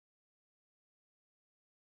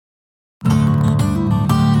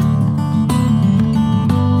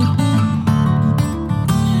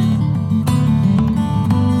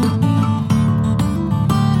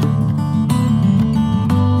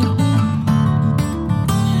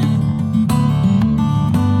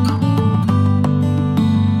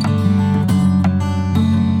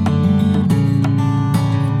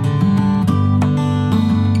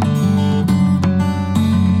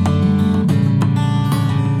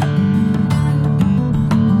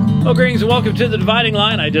Well, greetings and welcome to the Dividing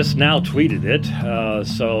Line. I just now tweeted it,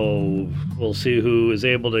 so we'll see who is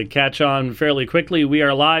able to catch on fairly quickly. We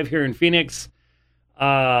are live here in Phoenix.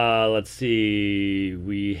 Let's see.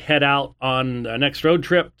 We head out on our next road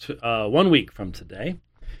trip 1 week from today.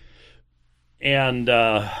 And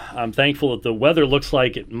I'm thankful that the weather looks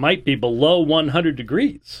like it might be below 100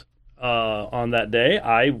 degrees on that day.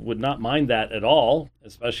 I would not mind that at all,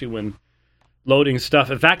 especially when loading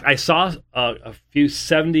stuff. In fact, I saw a few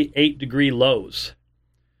 78-degree lows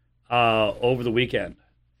over the weekend.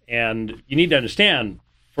 And you need to understand,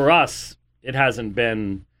 for us, it hasn't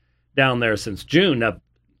been down there since June. Now,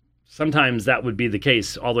 sometimes that would be the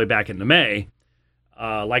case all the way back into May.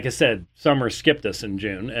 Like I said, summer skipped us in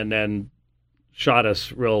June and then shot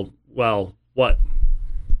us real well. What?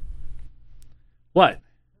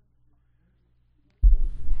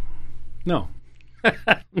 No.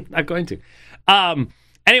 I'm not going to.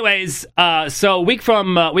 Anyways, so week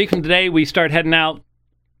from today, we start heading out,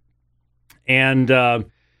 and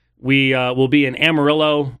we will be in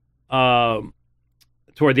Amarillo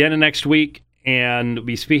toward the end of next week, and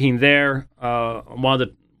be speaking there on one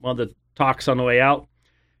of the talks on the way out,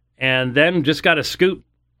 and then just got to scoot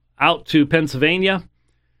out to Pennsylvania,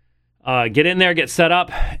 get in there, get set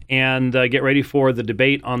up, and get ready for the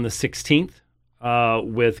debate on the 16th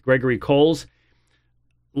with Gregory Coles.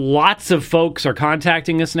 Lots of folks are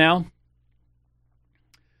contacting us now.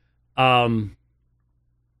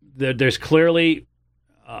 There's clearly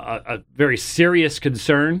a very serious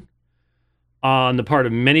concern on the part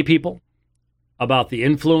of many people about the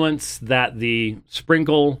influence that the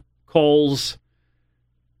Sprinkle Coles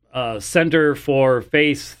Center for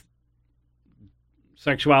Faith,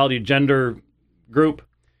 Sexuality, Gender group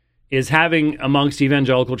is having amongst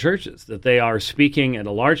evangelical churches, that they are speaking at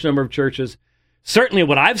a large number of churches. Certainly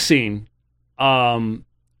what I've seen online,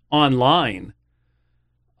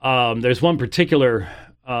 there's one particular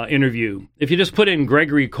interview. If you just put in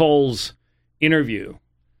Gregory Coles interview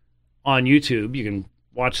on YouTube, you can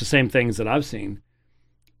watch the same things that I've seen.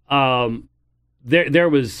 There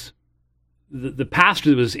was the pastor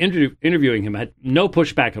that was interviewing him had no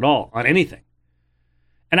pushback at all on anything.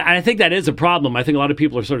 And I think that is a problem. I think a lot of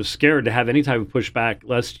people are sort of scared to have any type of pushback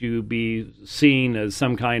lest you be seen as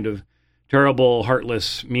some kind of terrible,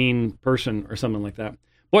 heartless, mean person or something like that.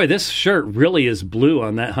 Boy, this shirt really is blue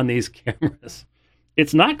on these cameras.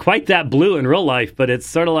 It's not quite that blue in real life, but it's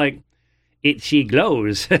sort of like she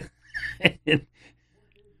glows.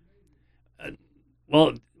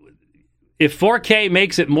 Well, if 4K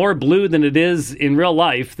makes it more blue than it is in real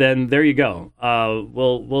life, then there you go.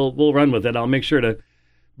 We'll run with it. I'll make sure to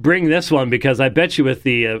bring this one because I bet you with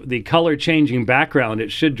the color changing background,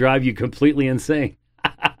 it should drive you completely insane.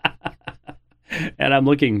 And I'm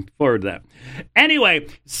looking forward to that. Anyway,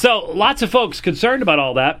 so lots of folks concerned about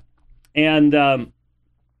all that. And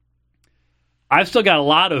I've still got a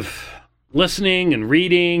lot of listening and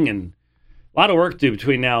reading and a lot of work to do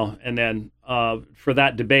between now and then for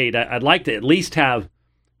that debate. I'd like to at least have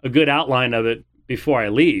a good outline of it before I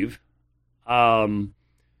leave. But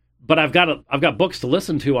I've got books to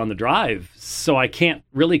listen to on the drive, so I can't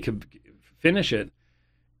really finish it.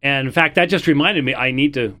 And in fact, that just reminded me I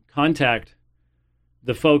need to contact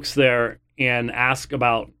the folks there and ask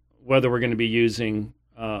about whether we're going to be using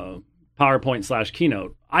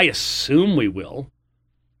PowerPoint/Keynote. I assume we will.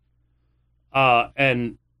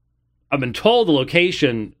 And I've been told the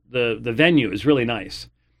location, the venue is really nice.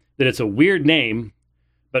 That it's a weird name,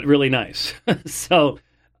 but really nice. So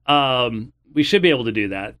we should be able to do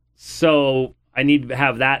that. So I need to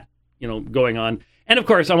have that, going on. And of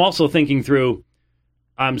course, I'm also thinking through,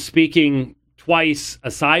 I'm speaking twice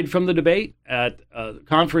aside from the debate at a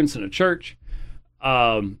conference in a church.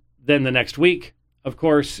 Then the next week, of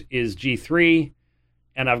course, is G3.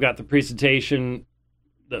 And I've got the presentation,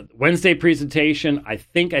 the Wednesday presentation. I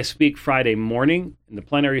think I speak Friday morning in the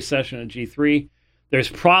plenary session at G3. There's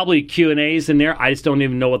probably Q&As in there. I just don't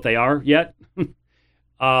even know what they are yet.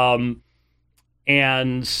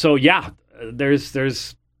 And so, yeah,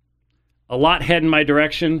 there's a lot heading my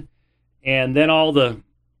direction. And then all the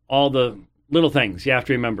little things you have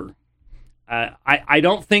to remember. I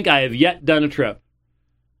don't think I have yet done a trip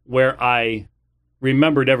where I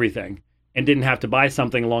remembered everything and didn't have to buy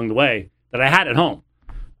something along the way that I had at home,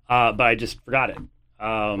 but I just forgot it.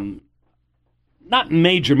 Not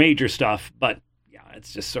major stuff, but yeah,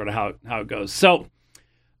 it's just sort of how it goes. So,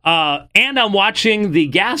 and I'm watching the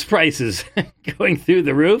gas prices going through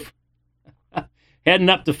the roof, heading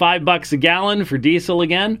up to $5 a gallon for diesel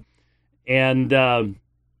again, and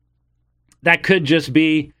that could just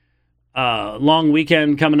be a long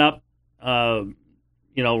weekend coming up.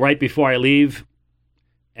 Right before I leave,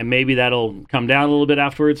 and maybe that'll come down a little bit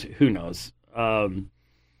afterwards. Who knows?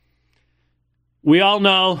 We all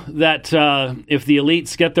know that if the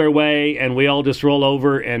elites get their way and we all just roll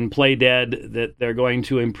over and play dead, that they're going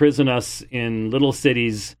to imprison us in little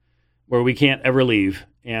cities where we can't ever leave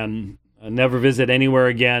and never visit anywhere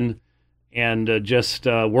again, and just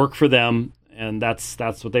work for them. And that's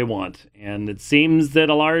what they want. And it seems that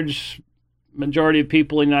a large majority of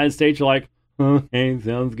people in the United States are like, hey,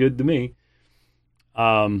 sounds good to me.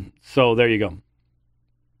 So there you go.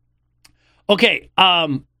 Okay.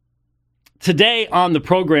 Today on the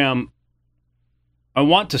program, I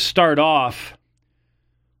want to start off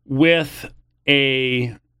with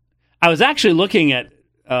I was actually looking at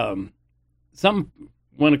some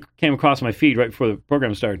when it came across my feed right before the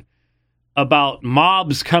program started about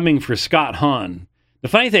mobs coming for Scott Hahn. The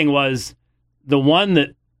funny thing was the one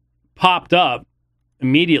that popped up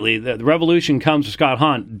immediately, the revolution comes for Scott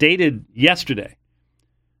Hahn, dated yesterday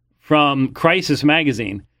from Crisis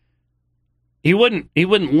Magazine. He wouldn't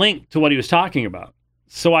link to what he was talking about.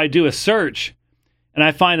 So I do a search, and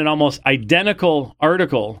I find an almost identical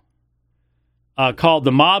article called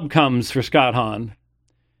 "The Mob Comes for Scott Hahn"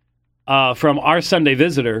 from Our Sunday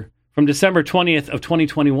Visitor from December 20th of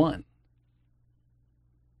 2021,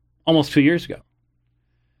 almost 2 years ago.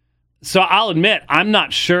 So I'll admit, I'm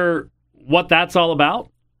not sure what that's all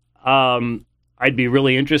about. I'd be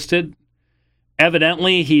really interested.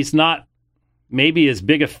 Evidently, he's not maybe as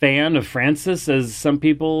big a fan of Francis as some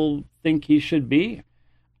people think he should be.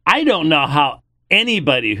 I don't know how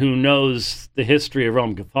anybody who knows the history of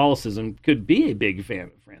Roman Catholicism could be a big fan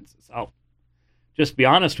of Francis. I'll just be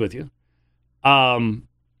honest with you.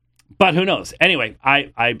 But who knows? Anyway,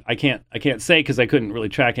 I can't say because I couldn't really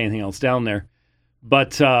track anything else down there.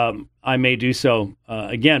 But I may do so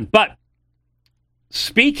again. But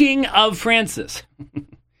speaking of Francis,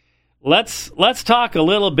 let's talk a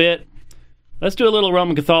little bit. Let's do a little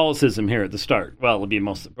Roman Catholicism here at the start. Well, it'll be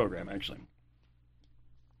most of the program, actually.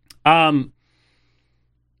 The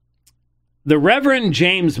Reverend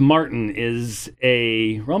James Martin is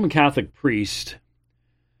a Roman Catholic priest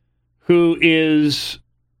who is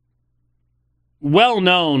well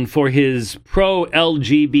known for his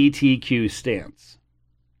pro-LGBTQ stance.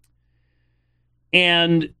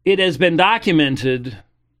 And it has been documented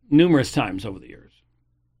numerous times over the years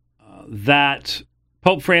that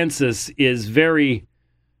Pope Francis is very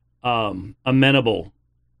amenable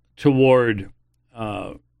toward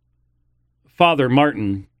Father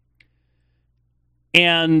Martin.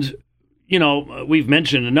 And, you know, we've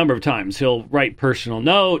mentioned a number of times, he'll write personal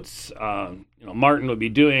notes. Martin would be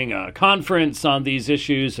doing a conference on these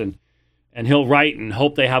issues, and he'll write and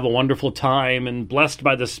hope they have a wonderful time and blessed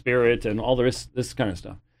by the Spirit and all this kind of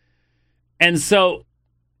stuff. And so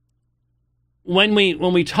when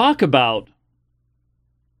we talk about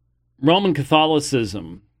Roman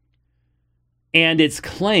Catholicism and its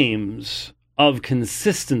claims of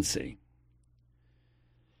consistency,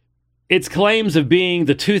 its claims of being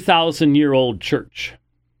the 2,000-year-old church,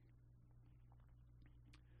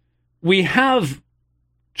 we have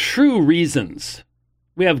true reasons,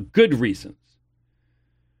 we have good reasons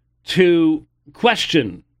to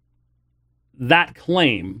question that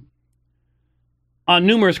claim on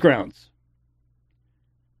numerous grounds.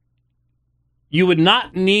 You would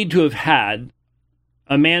not need to have had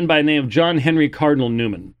a man by the name of John Henry Cardinal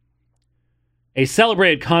Newman, a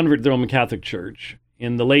celebrated convert to the Roman Catholic Church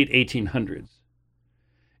in the late 1800s.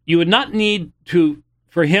 You would not need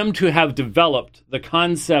for him to have developed the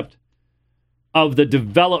concept of the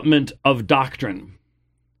development of doctrine.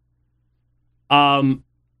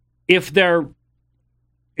 If there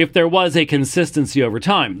was a consistency over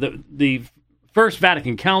time, the First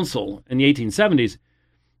Vatican Council in the 1870s,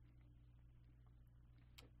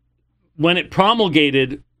 when it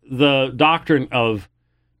promulgated the doctrine of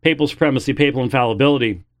papal supremacy, papal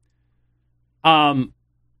infallibility, a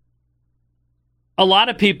lot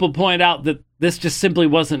of people point out that this just simply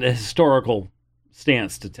wasn't a historical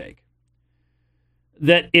stance to take.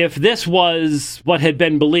 That if this was what had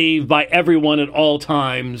been believed by everyone at all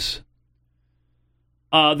times,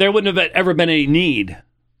 there wouldn't have ever been any need,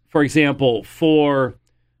 for example, for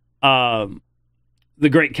the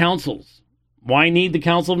great councils. Why need the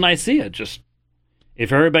Council of Nicaea? Just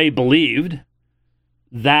if everybody believed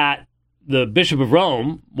that the Bishop of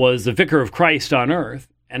Rome was the vicar of Christ on earth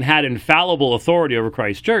and had infallible authority over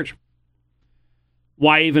Christ's church,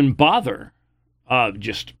 why even bother?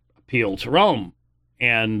 Just appeal to Rome,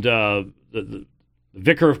 and the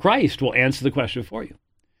vicar of Christ will answer the question for you.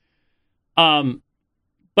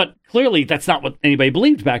 But clearly, that's not what anybody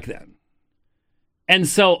believed back then. And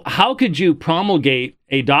so how could you promulgate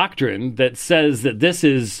a doctrine that says that this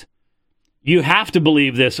is, you have to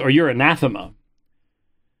believe this or you're anathema,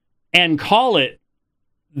 and call it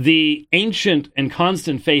the ancient and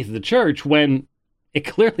constant faith of the church when it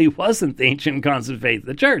clearly wasn't the ancient and constant faith of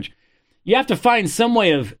the church? You have to find some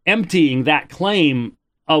way of emptying that claim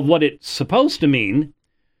of what it's supposed to mean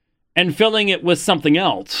and filling it with something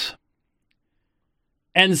else.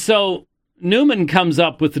 And so Newman comes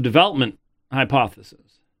up with the development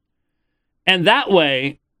hypothesis. And that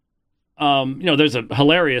way, there's a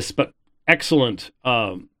hilarious but excellent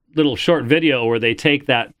little short video where they take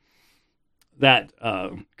that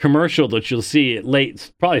commercial that you'll see at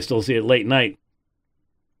late, probably still see it late night.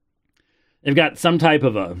 They've got some type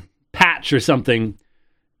of a patch or something,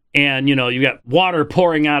 and you've got water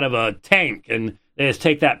pouring out of a tank, and they just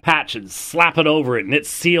take that patch and slap it over it, and it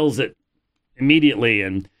seals it immediately,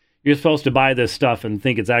 and you're supposed to buy this stuff and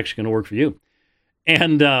think it's actually going to work for you.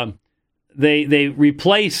 And they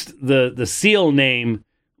replaced the seal name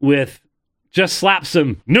with just slap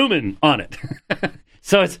some Newman on it.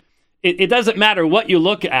 So it doesn't matter what you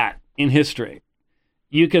look at in history.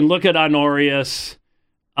 You can look at Honorius.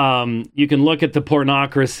 You can look at the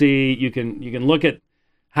pornocracy. You can look at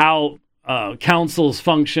how councils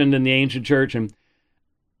functioned in the ancient church,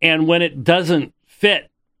 and when it doesn't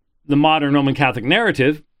fit the modern Roman Catholic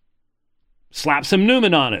narrative, slap some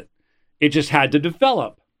Newman on it. It just had to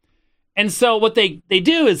develop. And so what they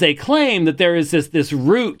do is they claim that there is this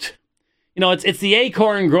root. It's the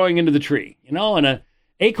acorn growing into the tree. And a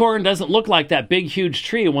acorn doesn't look like that big, huge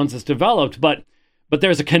tree once it's developed, but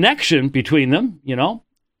there's a connection between them,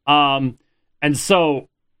 and so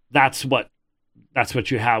that's what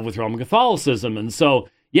you have with Roman Catholicism. And so,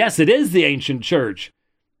 yes, it is the ancient church.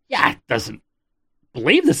 Yeah, it doesn't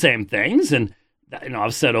believe the same things. And,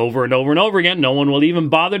 I've said over and over and over again, no one will even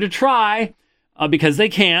bother to try because they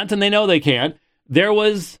can't, and they know they can't. There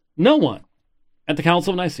was no one at the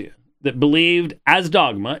Council of Nicaea that believed as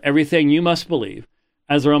dogma everything you must believe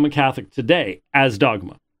as a Roman Catholic today as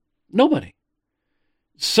dogma. Nobody.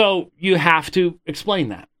 So you have to explain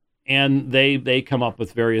that. And they come up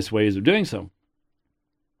with various ways of doing so.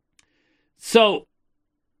 So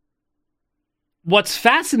what's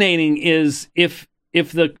fascinating is if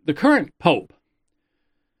the current Pope,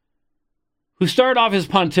 who started off his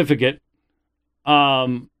pontificate,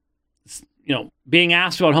 being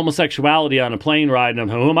asked about homosexuality on a plane ride,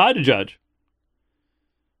 and who am I to judge?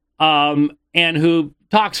 And who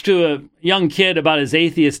talks to a young kid about his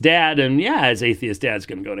atheist dad, and his atheist dad's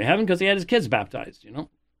going to go to heaven because he had his kids baptized, no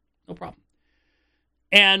problem.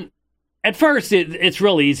 And at first, it's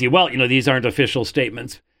real easy. Well, these aren't official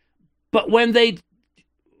statements. But when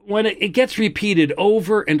it gets repeated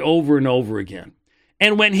over and over and over again,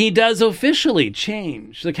 and when he does officially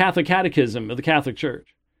change the Catholic Catechism of the Catholic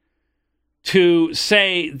Church to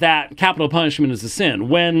say that capital punishment is a sin,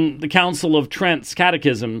 when the Council of Trent's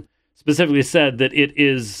Catechism specifically said that it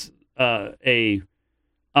is an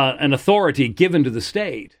authority given to the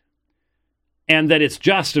state, and that it's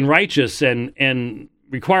just and righteous and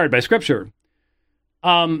required by Scripture,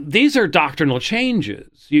 these are doctrinal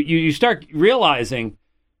changes. You start realizing,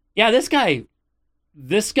 this guy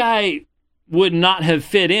would not have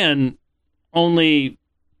fit in only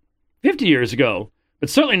 50 years ago, but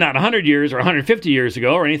certainly not 100 years or 150 years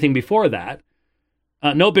ago or anything before that.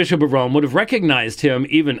 No bishop of Rome would have recognized him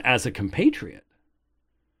even as a compatriot,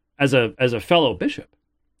 as a fellow bishop.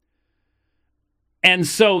 And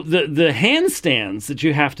so the handstands that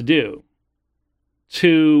you have to do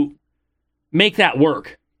to make that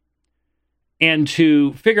work and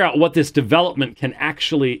to figure out what this development can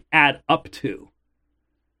actually add up to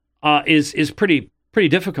is pretty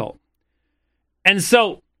difficult. And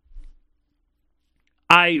so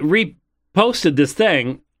I reposted this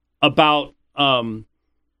thing about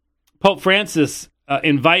Pope Francis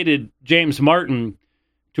invited James Martin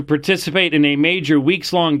to participate in a major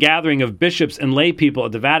weeks-long gathering of bishops and lay people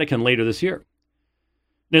at the Vatican later this year.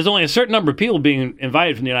 There's only a certain number of people being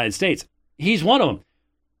invited from the United States. He's one of them.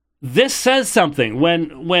 This says something.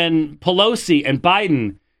 When Pelosi and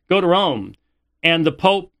Biden go to Rome and the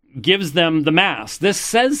Pope gives them the Mass, this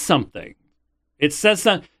says something. It says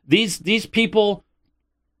something. These people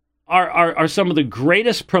are some of the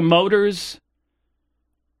greatest promoters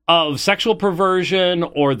of sexual perversion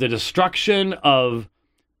or the destruction of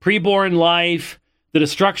preborn life, the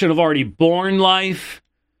destruction of already born life,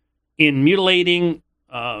 in mutilating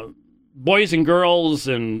boys and girls,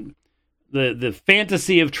 and the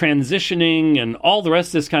fantasy of transitioning and all the rest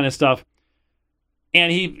of this kind of stuff.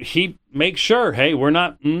 And he makes sure, hey, we're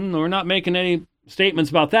not making any statements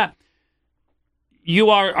about that. you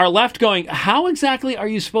are left going, how exactly are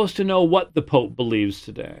you supposed to know what the Pope believes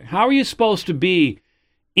today? How are you supposed to be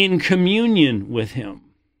in communion with him?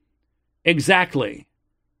 Exactly.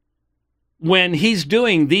 When he's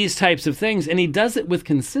doing these types of things, and he does it with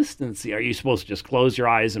consistency, are you supposed to just close your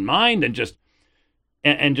eyes and mind and just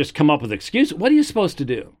come up with excuses? What are you supposed to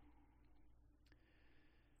do?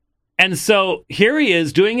 And so here he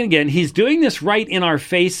is doing it again. He's doing this right in our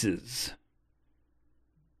faces.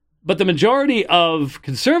 But the majority of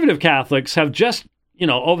conservative Catholics have just,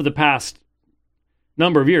 over the past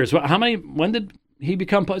number of years, when did he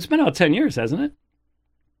become Pope? It's been about 10 years, hasn't it?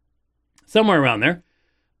 Somewhere around there.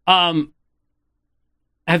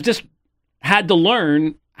 Have just had to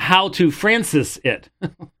learn how to Francis it.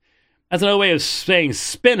 That's another way of saying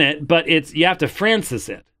spin it, but you have to Francis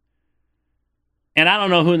it. And I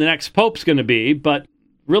don't know who the next Pope's going to be, but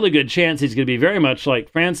really good chance he's going to be very much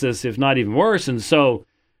like Francis, if not even worse. And so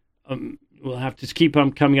we'll have to keep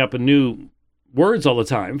coming up with new words all the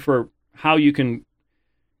time for how you can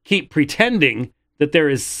keep pretending that there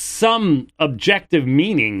is some objective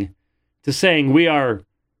meaning to saying we are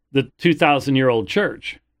the 2,000-year-old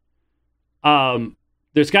church.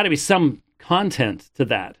 There's got to be some content to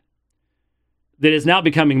that is now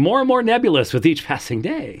becoming more and more nebulous with each passing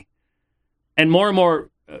day and more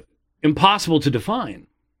impossible to define.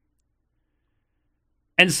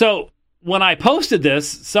 And so when I posted this,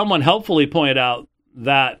 someone helpfully pointed out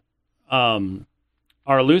that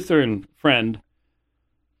our Lutheran friend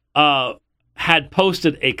had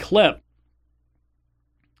posted a clip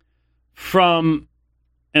from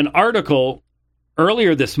an article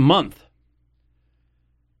earlier this month.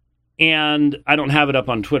 And I don't have it up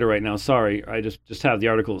on Twitter right now. Sorry. I just have the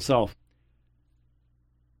article itself.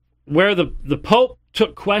 Where the Pope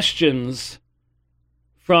took questions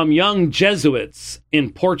from young Jesuits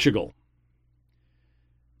in Portugal.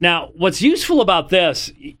 Now, what's useful about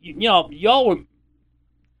this, y'all,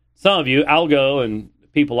 some of you, Algo and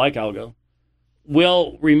people like Algo,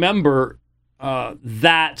 will remember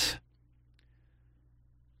that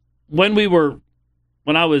when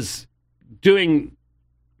I was doing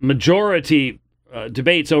majority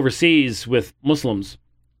debates overseas with Muslims,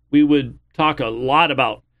 we would talk a lot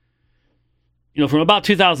about, from about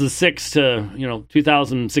 2006 to,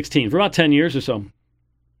 2016, for about 10 years or so,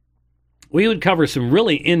 we would cover some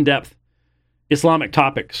really in-depth Islamic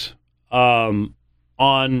topics on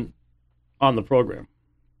the program.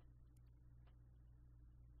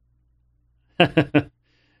 To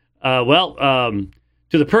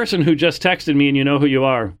the person who just texted me, and you know who you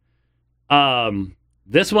are,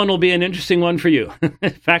 this one will be an interesting one for you.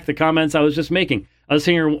 In fact, the comments I was just making, I was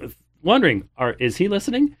sitting here wondering, is he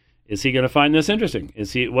listening? Is he going to find this interesting?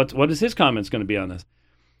 What is his comments going to be on this?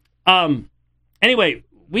 Anyway,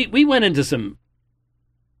 we went into some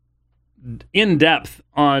in-depth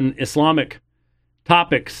on Islamic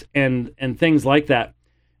topics and things like that.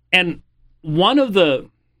 And one of the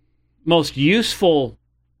most useful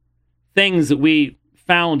things that we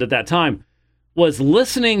found at that time was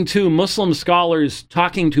listening to Muslim scholars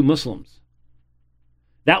talking to Muslims.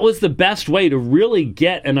 That was the best way to really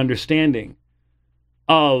get an understanding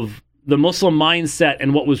of the Muslim mindset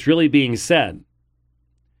and what was really being said.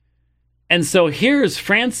 And so here's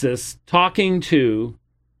Francis talking to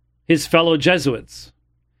his fellow Jesuits.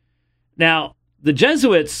 Now, the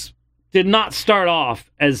Jesuits did not start off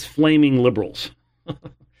as flaming liberals.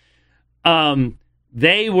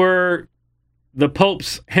 They were the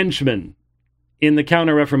Pope's henchmen in the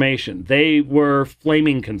Counter-Reformation. They were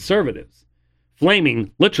flaming conservatives.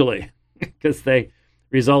 Flaming, literally, because they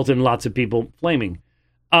result in lots of people flaming,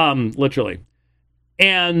 literally.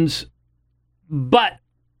 But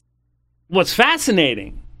what's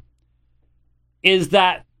fascinating is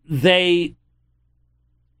that they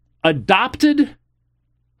adopted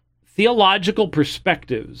theological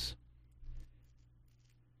perspectives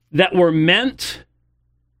that were meant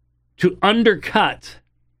to undercut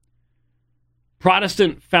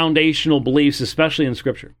Protestant foundational beliefs, especially in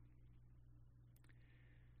Scripture.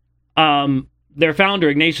 Their founder,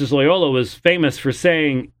 Ignatius Loyola, was famous for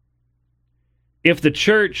saying, if the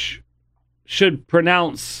church should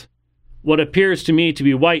pronounce what appears to me to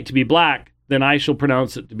be white to be black, then I shall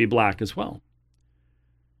pronounce it to be black as well.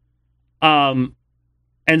 And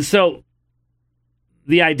so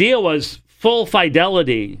the idea was full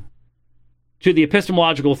fidelity to the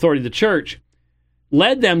epistemological authority of the church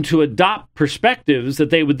led them to adopt perspectives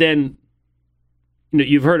that they would then,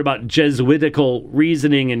 you've heard about Jesuitical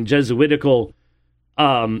reasoning and Jesuitical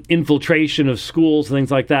infiltration of schools and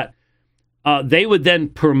things like that. They would then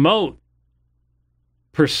promote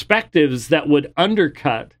perspectives that would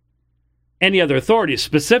undercut any other authority,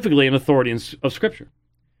 specifically an authority of Scripture.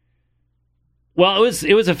 Well,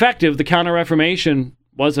 it was effective. The Counter-Reformation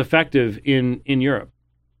was effective in Europe.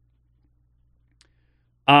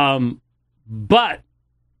 But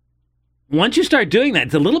once you start doing that,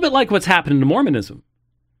 it's a little bit like what's happened to Mormonism.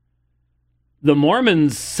 The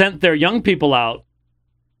Mormons sent their young people out,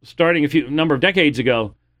 starting a number of decades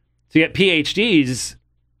ago, to get PhDs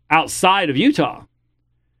outside of Utah.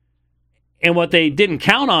 And what they didn't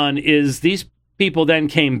count on is these people then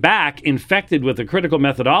came back infected with a critical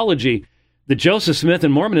methodology that Joseph Smith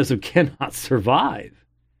and Mormonism cannot survive.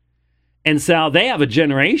 And so they have a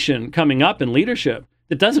generation coming up in leadership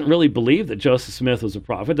that doesn't really believe that Joseph Smith was a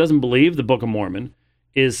prophet, doesn't believe the Book of Mormon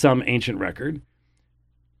is some ancient record.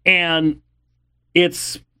 And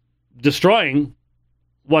it's destroying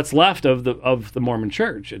what's left of the Mormon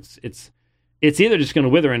church. It's either just going to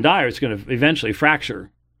wither and die, or it's going to eventually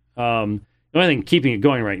fracture. The only thing keeping it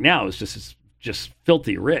going right now is just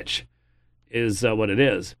filthy rich, is what it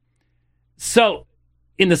is. So,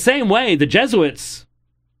 in the same way, the Jesuits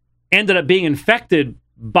ended up being infected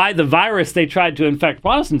by the virus they tried to infect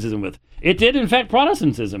Protestantism with. It did infect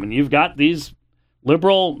Protestantism, and you've got these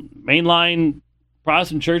liberal, mainline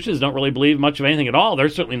Protestant churches don't really believe much of anything at all.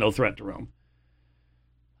 There's certainly no threat to Rome.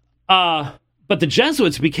 But the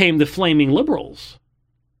Jesuits became the flaming liberals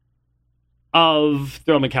of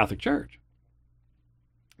the Roman Catholic Church.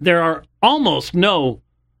 There are almost no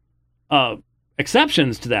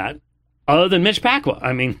exceptions to that, other than Mitch Pacwa.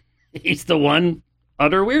 I mean, he's the one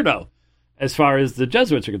utter weirdo as far as the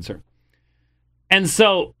Jesuits are concerned. And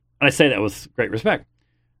so, I say that with great respect.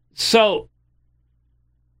 So,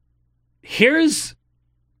 here's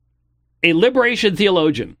a liberation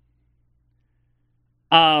theologian.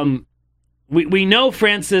 We know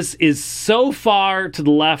Francis is so far to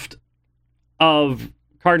the left of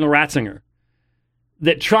Cardinal Ratzinger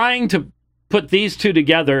that trying to put these two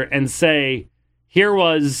together and say, here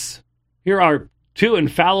are two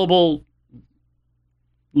infallible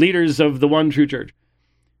leaders of the one true church,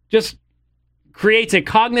 just creates a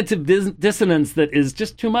cognitive dissonance that is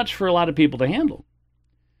just too much for a lot of people to handle.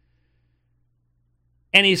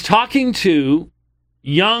 And he's talking to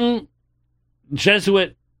young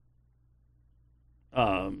Jesuit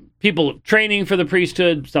people training for the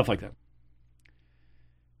priesthood, stuff like that.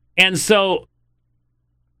 And so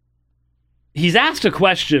he's asked a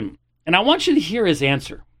question, and I want you to hear his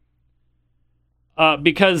answer,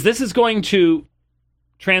 because this is going to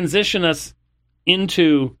transition us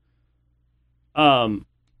into a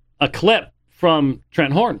clip from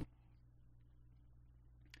Trent Horton.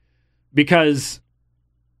 Because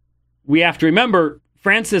we have to remember,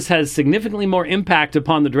 Francis has significantly more impact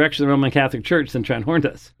upon the direction of the Roman Catholic Church than Trent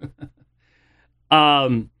Horton does.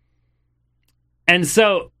 And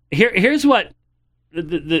so here's what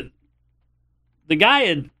the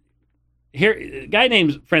guy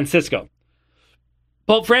named Francisco.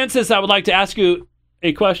 Pope Francis, I would like to ask you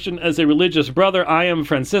a question as a religious brother. I am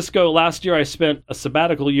Francisco. Last year I spent a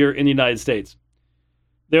sabbatical year in the United States.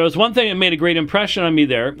 There was one thing that made a great impression on me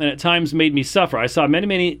there, and at times made me suffer. I saw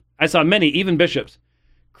many, even bishops,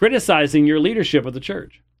 criticizing your leadership of the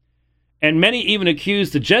church. And many even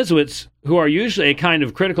accused the Jesuits, who are usually a kind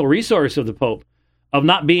of critical resource of the Pope, of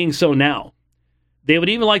not being so now. They would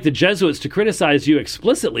even like the Jesuits to criticize you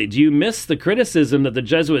explicitly. Do you miss the criticism that the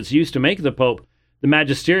Jesuits used to make of the Pope, the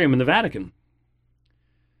magisterium, and the Vatican?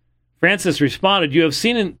 Francis responded, you have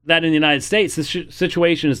seen that in the United States, this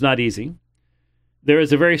situation is not easy. There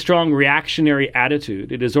is a very strong reactionary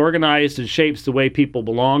attitude. It is organized and shapes the way people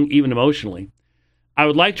belong, even emotionally. I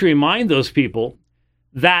would like to remind those people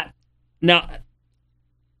that, now,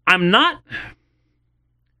 I'm not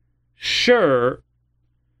sure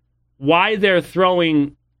why they're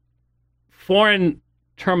throwing foreign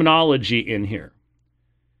terminology in here.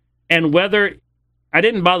 And whether, I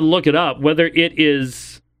didn't bother to look it up, whether it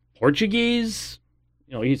is Portuguese,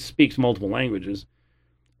 he speaks multiple languages,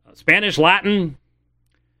 Spanish, Latin,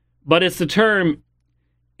 but it's the term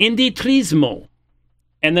inditrismo.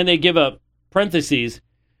 And then they give a parentheses,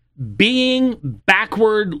 being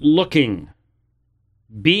backward looking.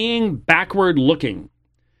 Being backward looking.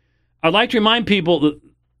 I'd like to remind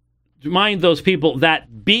those people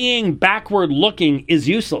that being backward looking is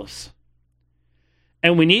useless.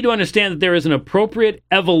 And we need to understand that there is an appropriate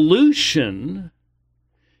evolution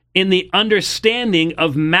in the understanding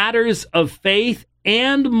of matters of faith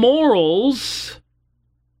and morals,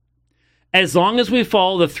 as long as we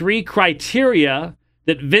follow the three criteria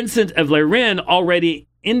that Vincent of Lerins already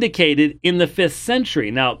indicated in the 5th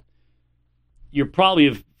century. Now, you're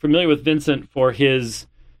probably familiar with Vincent for his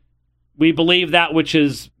We believe that which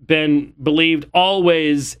has been believed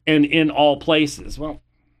always and in all places. Well,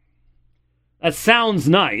 that sounds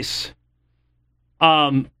nice.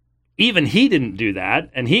 Even he didn't do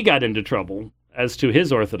that, and he got into trouble as to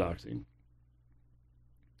his orthodoxy.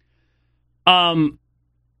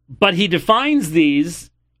 But he defines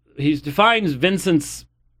Vincent's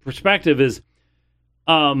perspective as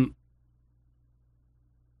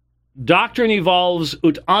doctrine evolves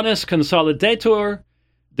ut annus consolidatur,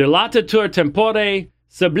 dilatatur tempore,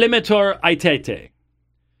 sublimitur aetete.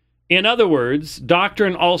 In other words,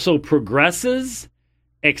 doctrine also progresses,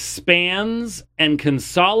 expands, and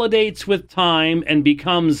consolidates with time and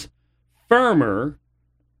becomes firmer.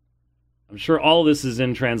 I'm sure all this is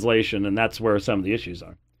in translation, and that's where some of the issues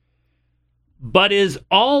are. But is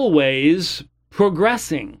always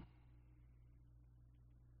progressing.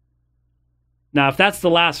 Now, if that's the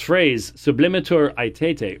last phrase, sublimitur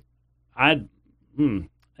aetete,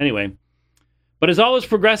 anyway. But is always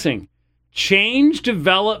progressing. Change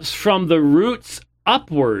develops from the roots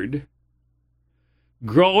upward,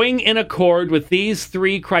 growing in accord with these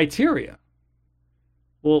three criteria.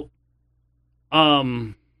 Well,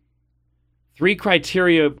 three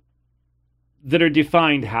criteria that are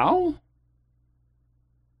defined how?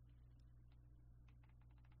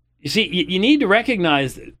 You see, you need to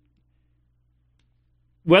recognize that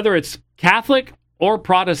whether it's Catholic or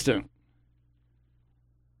Protestant,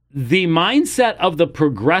 the mindset of the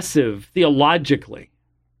progressive theologically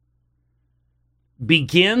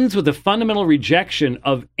begins with a fundamental rejection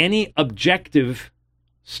of any objective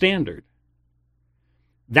standard.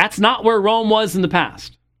 That's not where Rome was in the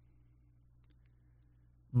past.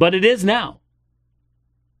 But it is now.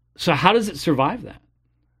 So how does it survive that?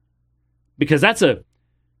 Because that's a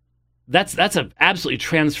absolutely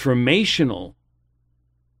transformational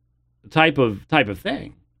type of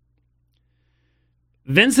thing.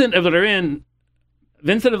 Vincent of Lorraine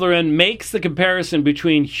makes the comparison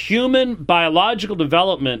between human biological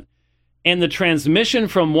development and the transmission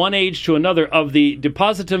from one age to another of the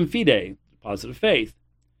depositum fidei, deposit of faith,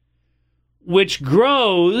 which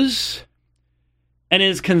grows and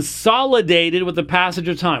is consolidated with the passage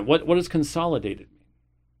of time. What does consolidated mean?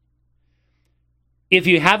 If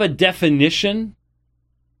you have a definition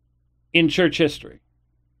in church history,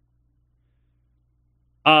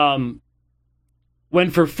 when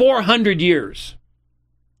for 400 years,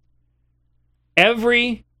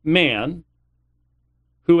 every man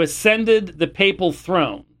who ascended the papal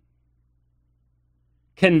throne,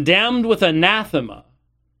 condemned with anathema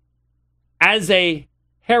as a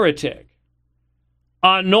heretic,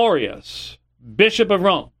 Honorius, Bishop of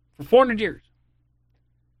Rome, for 400 years.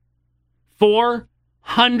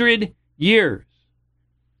 400 years.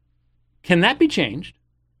 Can that be changed?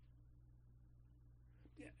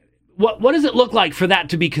 What does it look like for that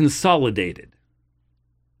to be consolidated?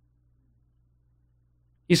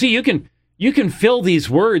 You see, you can fill these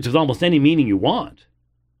words with almost any meaning you want.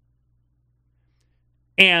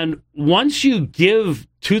 And once you give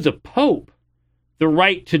to the Pope the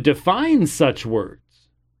right to define such words,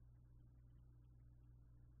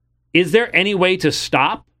 is there any way to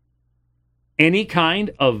stop any kind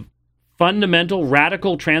of fundamental,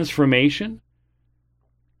 radical transformation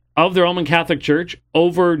of the Roman Catholic Church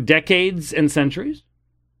over decades and centuries?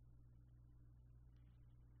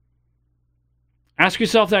 Ask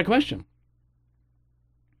yourself that question.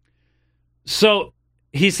 So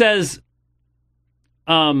he says,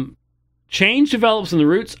 change develops from the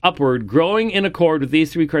roots upward, growing in accord with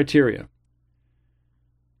these three criteria.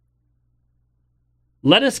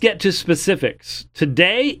 Let us get to specifics.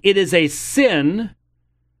 Today, it is a sin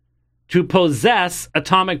to possess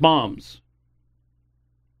atomic bombs.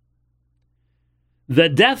 The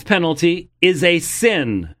death penalty is a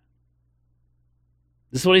sin.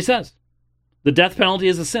 This is what he says. The death penalty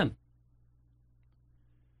is a sin.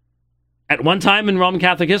 At one time in Roman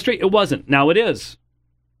Catholic history, it wasn't. Now it is.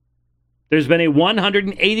 There's been a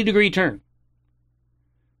 180-degree turn.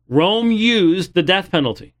 Rome used the death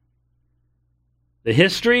penalty. The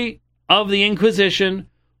history of the Inquisition,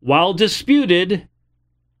 while disputed,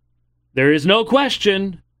 there is no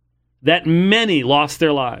question that many lost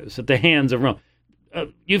their lives at the hands of Rome.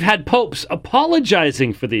 You've had popes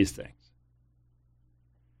apologizing for these things.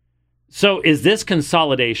 So is this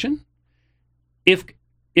consolidation? If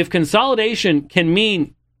consolidation can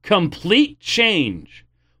mean complete change,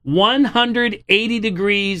 180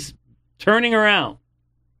 degrees turning around,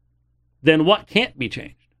 then what can't be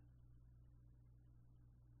changed?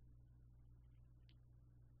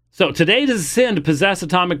 So today it is a sin to possess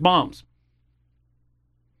atomic bombs.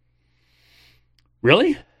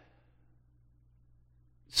 Really?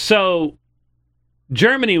 So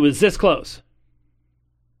Germany was this close.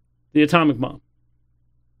 The atomic bomb.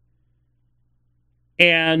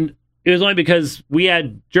 And it was only because we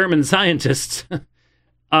had German scientists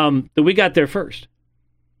that we got there first.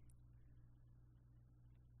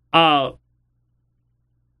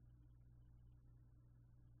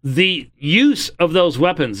 The use of those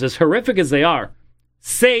weapons, as horrific as they are,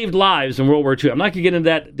 saved lives in World War II. I'm not going to get into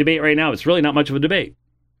that debate right now. It's really not much of a debate.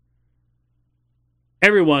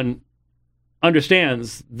 Everyone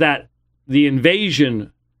understands that the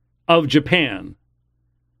invasion of Japan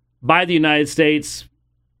by the United States,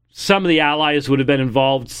 some of the allies would have been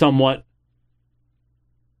involved somewhat,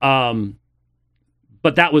 but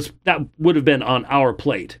that would have been on our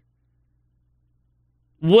plate.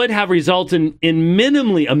 Would have resulted in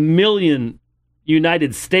minimally 1 million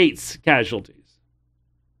United States casualties.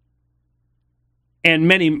 And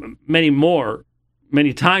many, many more,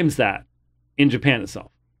 many times that in Japan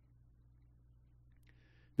itself.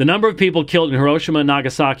 The number of people killed in Hiroshima and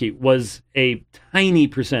Nagasaki was a tiny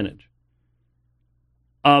percentage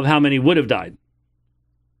of how many would have died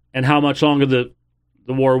and how much longer the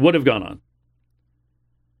war would have gone on.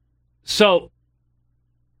 So,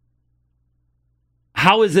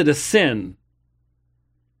 how is it a sin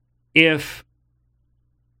if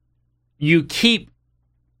you keep,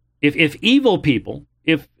 if evil people,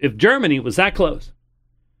 if Germany was that close,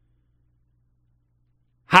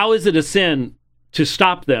 how is it a sin to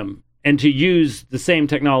stop them and to use the same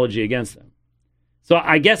technology against them? So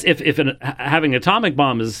I guess if having an atomic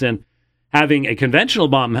bomb is a sin, having a conventional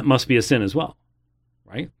bomb must be a sin as well,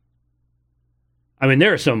 right? I mean,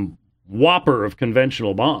 there are some whopper of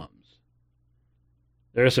conventional bombs.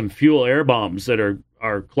 There are some fuel air bombs that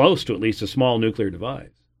are close to at least a small nuclear device.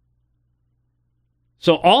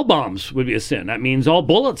 So all bombs would be a sin. That means all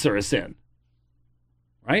bullets are a sin,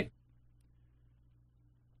 right?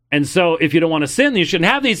 And so if you don't want to sin, you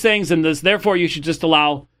shouldn't have these things, and therefore you should just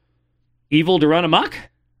allow evil to run amok.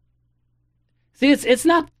 See, it's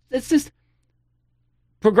just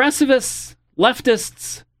progressivists,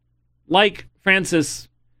 leftists like Francis,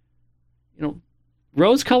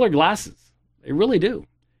 rose-colored glasses. They really do.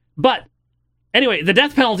 But anyway, the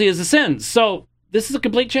death penalty is a sin. So this is a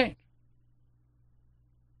complete change.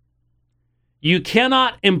 You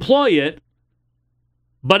cannot employ it,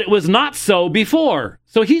 but it was not so before.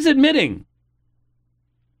 So he's admitting.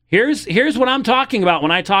 Here's what I'm talking about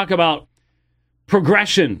when I talk about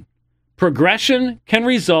progression. Progression can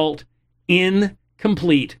result in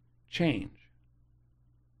complete change.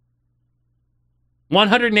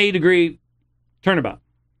 180-degree turnabout.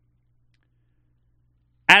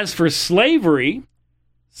 As for slavery,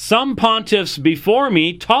 some pontiffs before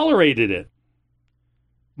me tolerated it,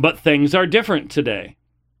 but things are different today.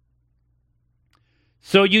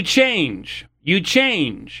 So you change,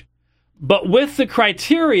 but with the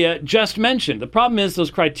criteria just mentioned. The problem is those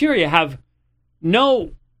criteria have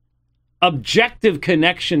no objective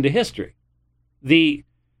connection to history. The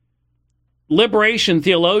liberation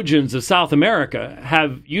theologians of South America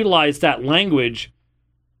have utilized that language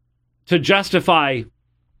to justify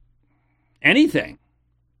anything.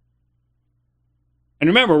 And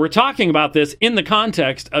remember, we're talking about this in the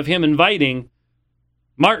context of him inviting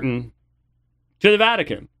Martin to the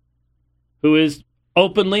Vatican, who is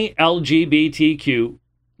openly LGBTQ,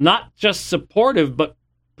 not just supportive, but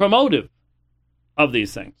promotive of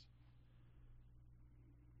these things.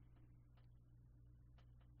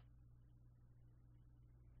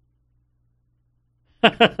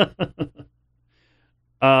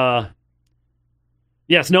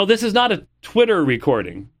 Yes, no, this is not a Twitter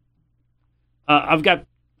recording. I've got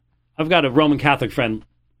a Roman Catholic friend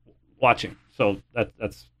watching, so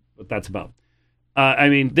that's what that's about. I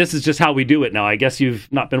mean, this is just how we do it now. I guess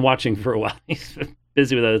you've not been watching for a while. He's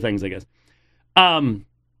busy with other things, I guess. All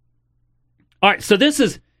right, so this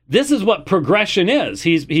is what progression is.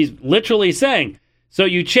 He's literally saying, so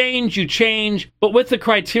you change, but with the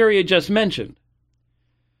criteria just mentioned.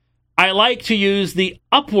 I like to use the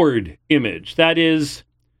upward image. That is,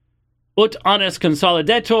 ut anus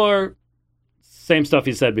consolidator, same stuff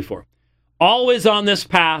he said before. Always on this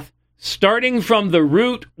path, starting from the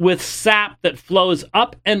root with sap that flows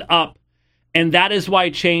up, and that is why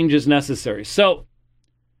change is necessary. So,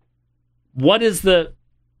 what is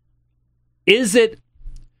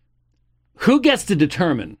who gets to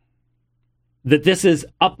determine that this is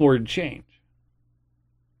upward change?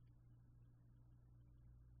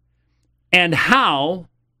 And how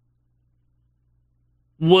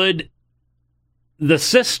would the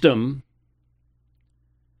system,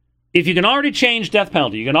 if you can already change death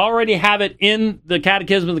penalty, you can already have it in the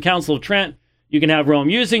Catechism of the Council of Trent, you can have Rome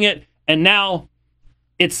using it, and now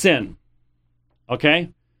it's sin.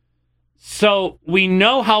 Okay? So we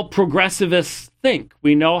know how progressivists think.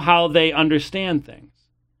 We know how they understand things.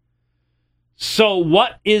 So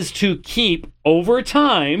what is to keep over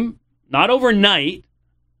time, not overnight,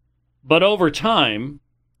 but over time,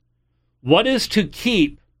 what is to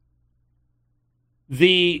keep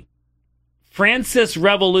the Francis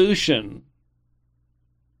Revolution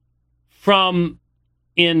from,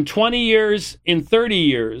 in 20 years, in 30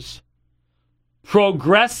 years,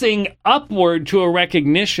 progressing upward to a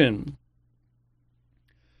recognition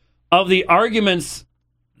of the arguments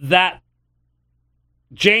that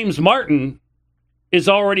James Martin is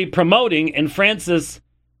already promoting and Francis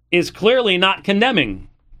is clearly not condemning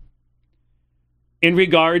in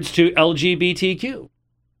regards to LGBTQ?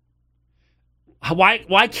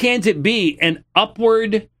 Why can't it be an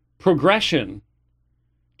upward progression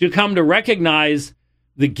to come to recognize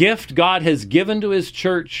the gift God has given to his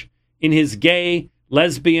church in his gay,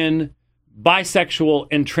 lesbian, bisexual,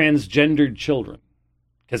 and transgendered children?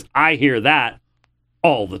 Because I hear that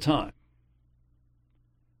all the time.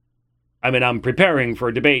 I mean, I'm preparing for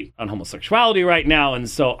a debate on homosexuality right now, and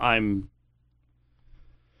so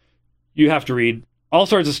you have to read all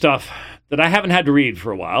sorts of stuff that I haven't had to read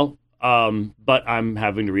for a while, but I'm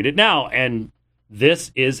having to read it now, and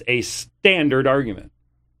this is a standard argument.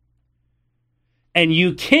 And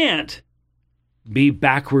you can't be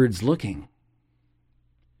backwards looking.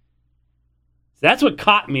 That's what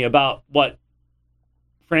caught me about what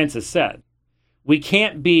Francis said. We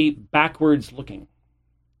can't be backwards looking.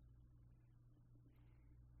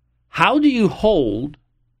 How do you hold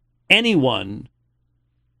anyone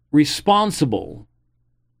responsible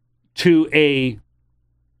to a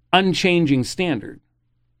unchanging standard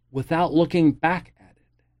without looking back at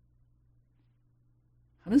it?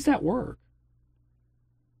 How does that work?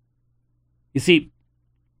 You see,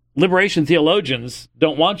 liberation theologians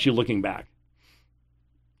don't want you looking back.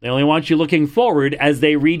 They only want you looking forward as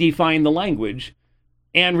they redefine the language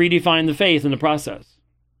and redefine the faith in the process.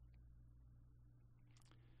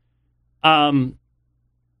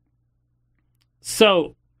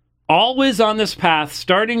 So, always on this path,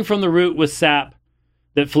 starting from the root with sap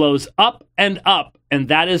that flows up, and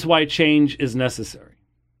that is why change is necessary.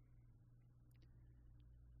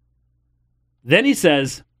 Then he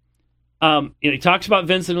says, he talks about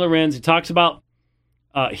Vincent Lorenz, he talks about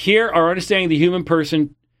here our understanding of the human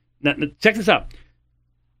person. Now, check this out.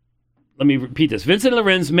 Let me repeat this. Vincent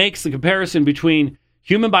Lorenz makes the comparison between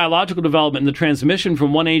human biological development and the transmission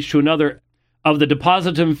from one age to another of the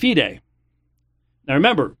depositum fide. Now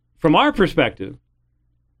remember, from our perspective,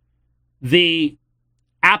 the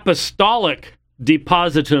apostolic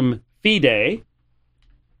depositum fide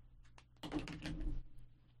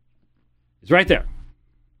is right there.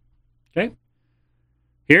 Okay?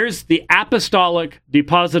 Here's the apostolic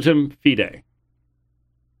depositum fide.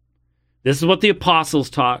 This is what the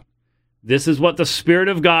apostles taught. This is what the Spirit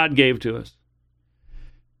of God gave to us.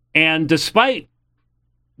 And despite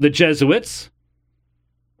the Jesuits,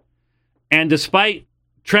 and despite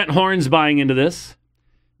Trent Horn's buying into this,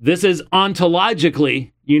 this is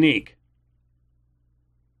ontologically unique.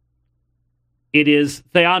 It is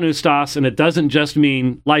theanustos, and it doesn't just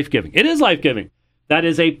mean life-giving. It is life-giving. That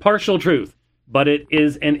is a partial truth, but it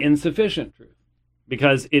is an insufficient truth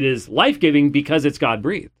because it is life-giving because it's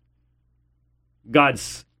God-breathed.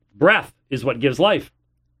 God's breath is what gives life.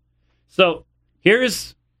 So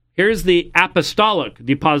here's the apostolic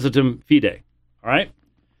depositum fide. All right?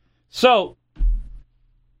 So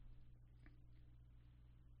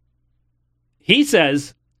he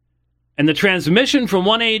says, and the transmission from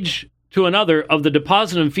one age to another of the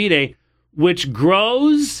depositum fide, which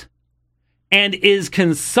grows and is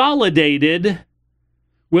consolidated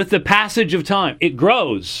with the passage of time. It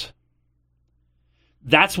grows.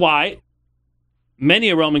 That's why many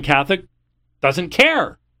a Roman Catholic doesn't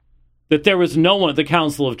care that there was no one at the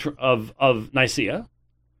Council of Nicaea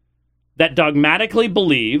that dogmatically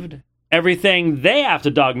believed everything they have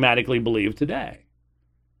to dogmatically believe today.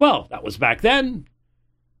 Well, that was back then.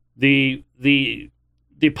 The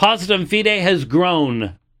depositum fide has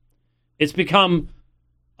grown. It's become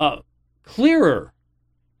clearer.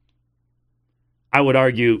 I would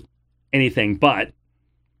argue anything but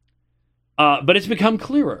it's become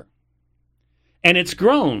clearer. And it's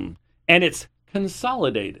grown, and it's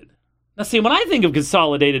consolidated. Now, see, when I think of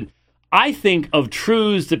consolidated, I think of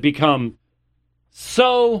truths that become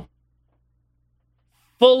so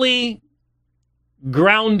fully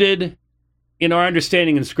grounded in our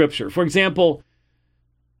understanding in Scripture. For example,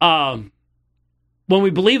 when we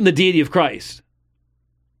believe in the deity of Christ,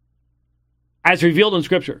 as revealed in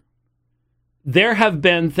Scripture, there have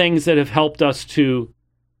been things that have helped us to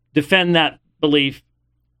defend that belief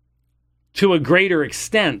to a greater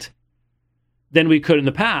extent than we could in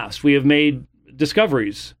the past. We have made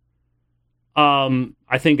discoveries.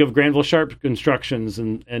 I think of Granville Sharp constructions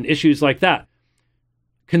and issues like that.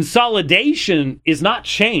 Consolidation is not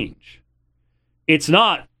change. It's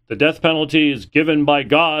not the death penalty is given by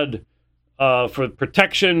God for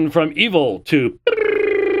protection from evil to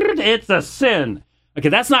it's a sin. Okay,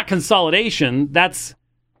 that's not consolidation. That's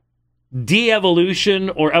de-evolution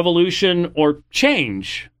or evolution or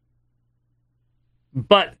change.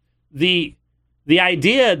 But the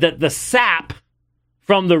idea that the sap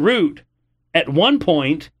from the root at one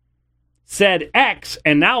point said X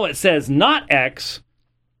and now it says not X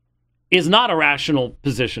is not a rational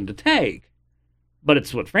position to take. But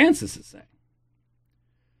it's what Francis is saying.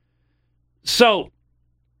 So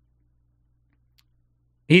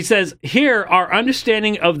he says, here our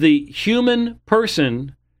understanding of the human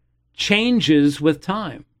person changes with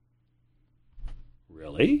time.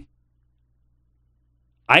 Really?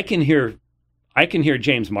 I can hear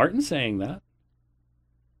James Martin saying that.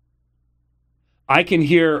 I can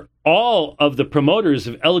hear all of the promoters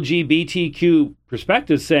of LGBTQ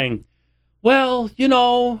perspectives saying, well, you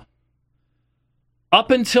know, up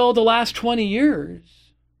until the last 20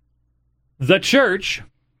 years, the church,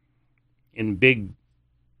 in big,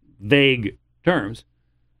 vague terms,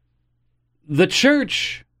 the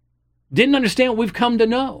church didn't understand what we've come to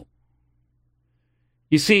know.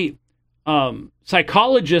 You see,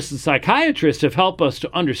 psychologists and psychiatrists have helped us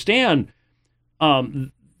to understand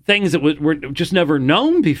things that were just never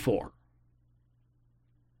known before.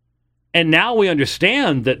 And now we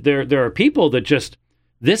understand that there are people that just,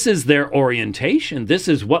 this is their orientation. This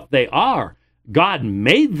is what they are. God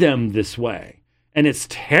made them this way. And it's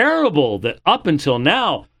terrible that up until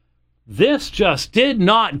now, this just did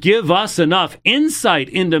not give us enough insight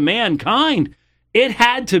into mankind. It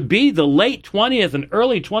had to be the late 20th and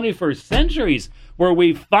early 21st centuries where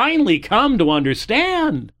we finally come to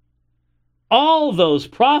understand. All those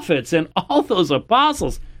prophets and all those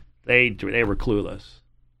apostles, they were clueless.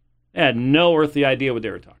 They had no earthly idea what they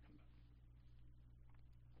were talking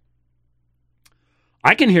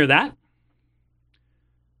about. I can hear that.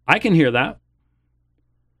 I can hear that.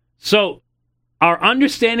 So, our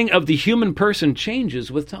understanding of the human person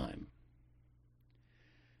changes with time.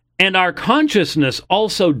 And our consciousness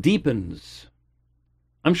also deepens.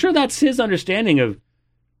 I'm sure that's his understanding of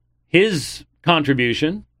his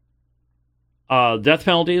contribution. Death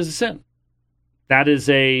penalty is a sin. That is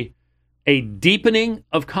a deepening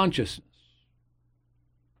of consciousness.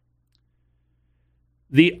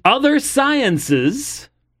 The other sciences,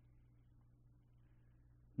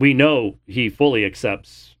 we know he fully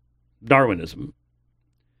accepts Darwinism.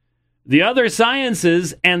 The other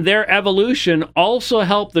sciences and their evolution also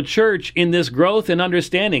help the church in this growth and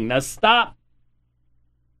understanding. Now stop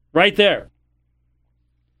right there.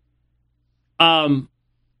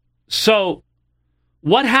 So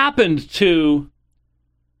what happened to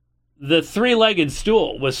the three-legged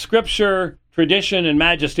stool with scripture, tradition, and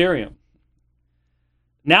magisterium?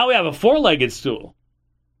 Now we have a four-legged stool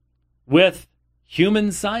with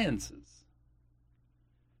human sciences.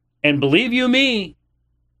 And believe you me,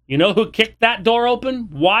 you know who kicked that door open,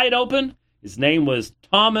 wide open? His name was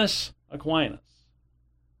Thomas Aquinas.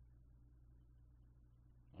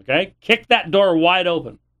 Okay? Kicked that door wide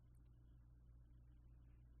open.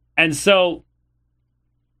 And so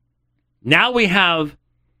now we have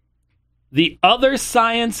the other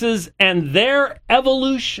sciences and their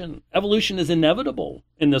evolution. Evolution is inevitable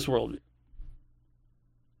in this world.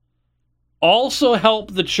 Also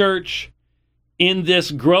help the church in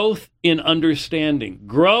this growth in understanding.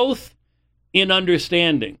 Growth in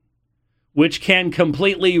understanding, which can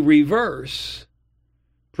completely reverse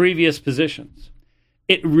previous positions.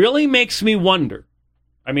 It really makes me wonder.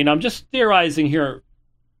 I mean, I'm just theorizing here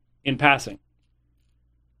in passing.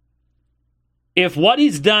 If what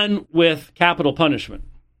he's done with capital punishment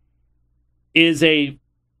is a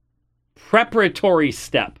preparatory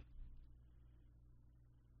step,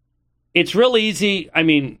 it's real easy. I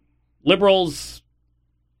mean, liberals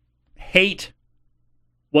hate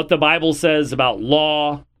what the Bible says about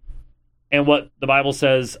law and what the Bible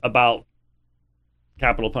says about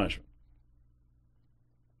capital punishment.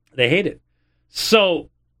 They hate it. So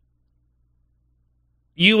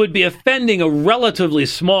you would be offending a relatively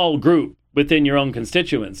small group within your own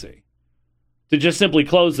constituency to just simply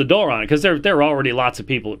close the door on it, because there are already lots of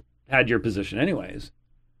people who had your position anyways.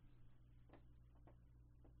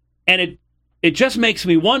 And it just makes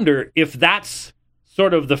me wonder if that's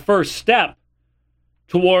sort of the first step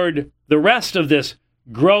toward the rest of this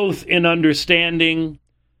growth in understanding,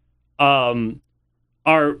 our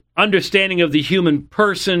Our understanding of the human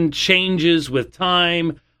person changes with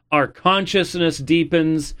time. Our consciousness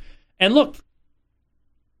deepens. And look,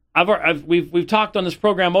 we've talked on this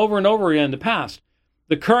program over and over again in the past.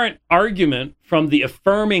 The current argument from the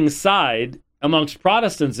affirming side amongst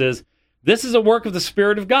Protestants is this is a work of the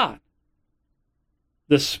Spirit of God.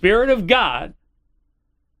 The Spirit of God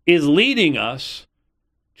is leading us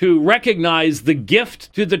to recognize the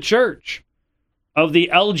gift to the church of the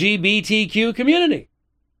LGBTQ community.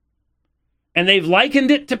 And they've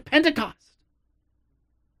likened it to Pentecost.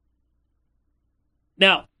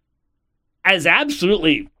 Now, as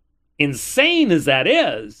absolutely insane as that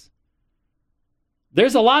is,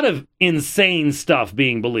 there's a lot of insane stuff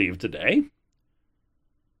being believed today.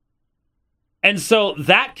 And so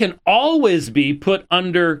that can always be put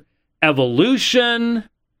under evolution,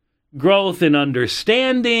 growth in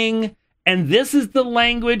understanding, and this is the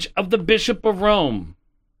language of the Bishop of Rome.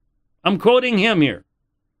 I'm quoting him here.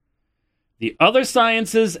 The other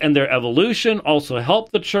sciences and their evolution also help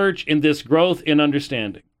the church in this growth in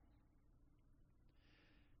understanding.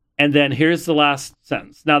 And then here's the last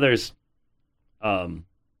sentence. Now there's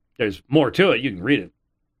more to it. You can read it.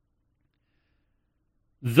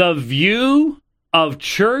 The view of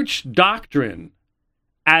church doctrine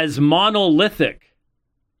as monolithic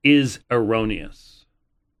is erroneous.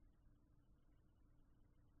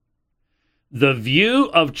 The view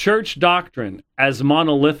of church doctrine as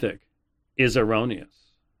monolithic is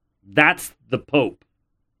erroneous. That's the Pope.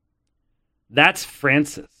 That's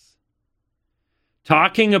Francis.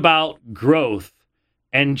 Talking about growth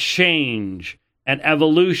and change and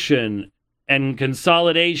evolution and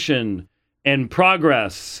consolidation and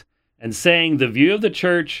progress and saying the view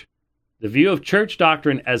of church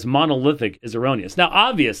doctrine as monolithic is erroneous. Now,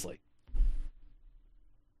 obviously,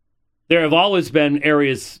 there have always been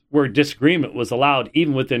areas where disagreement was allowed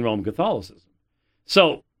even within Roman Catholicism.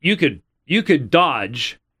 So you could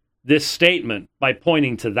dodge this statement by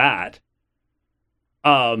pointing to that.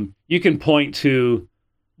 You can point to,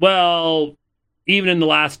 well, even in the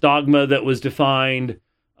last dogma that was defined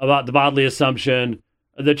about the bodily assumption,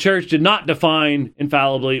 the church did not define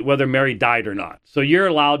infallibly whether Mary died or not. So you're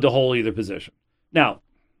allowed to hold either position. Now,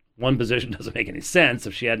 one position doesn't make any sense.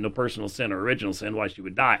 If she had no personal sin or original sin, why she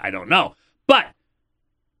would die, I don't know. But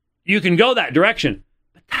you can go that direction.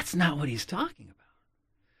 But that's not what he's talking about.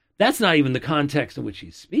 That's not even the context in which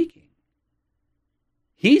he's speaking.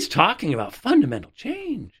 He's talking about fundamental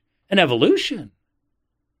change and evolution.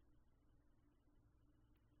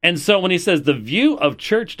 And so when he says the view of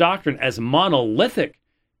church doctrine as monolithic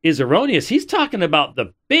is erroneous, he's talking about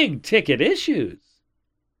the big ticket issues.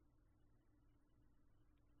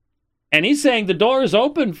 And he's saying the door is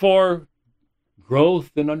open for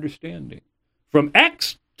growth and understanding. From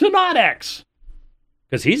X to not X.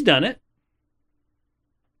 Because he's done it.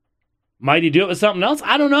 Might he do it with something else?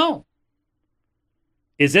 I don't know.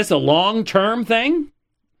 Is this a long-term thing?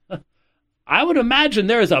 I would imagine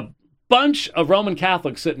there is a bunch of Roman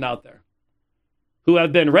Catholics sitting out there who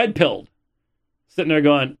have been red-pilled, sitting there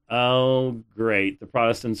going, oh, great, the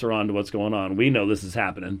Protestants are on to what's going on. We know this is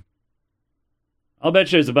happening. I'll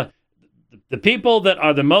bet you there's the people that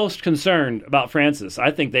are the most concerned about Francis,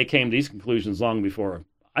 I think they came to these conclusions long before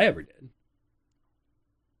I ever did.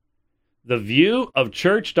 The view of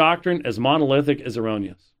church doctrine as monolithic is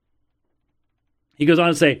erroneous. He goes on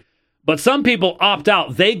to say, but some people opt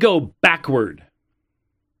out. They go backward.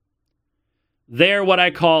 They're what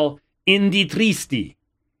I call inditristi.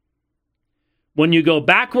 When you go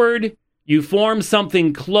backward, you form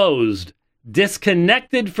something closed,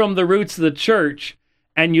 disconnected from the roots of the church,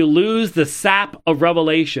 and you lose the sap of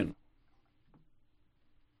revelation.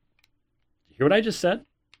 You hear what I just said?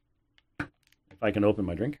 If I can open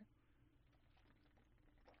my drink.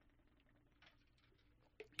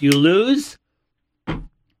 You lose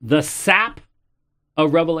the sap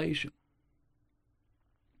of revelation.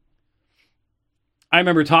 I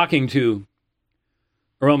remember talking to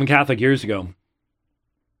a Roman Catholic years ago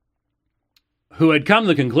who had come to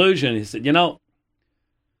the conclusion, he said,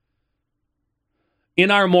 in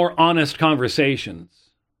our more honest conversations,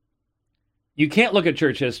 you can't look at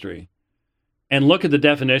church history and look at the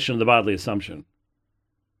definition of the bodily assumption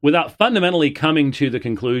without fundamentally coming to the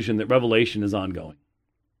conclusion that revelation is ongoing.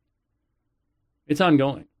 It's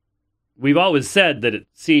ongoing. We've always said that it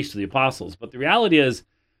ceased to the apostles, but the reality is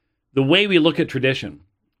the way we look at tradition,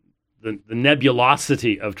 the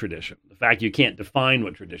nebulosity of tradition, the fact you can't define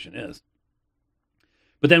what tradition is,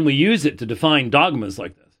 but then we use it to define dogmas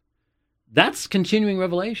like this. That's continuing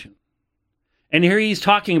revelation. And here he's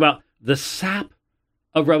talking about the sap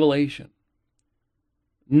of revelation.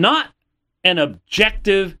 Not an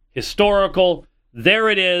objective, historical, there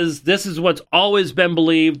it is. This is what's always been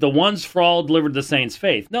believed. The once for all delivered the saints'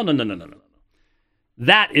 faith. No.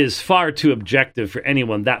 That is far too objective for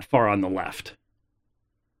anyone that far on the left.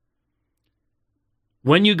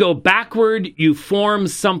 When you go backward, you form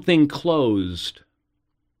something closed.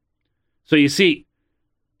 So you see,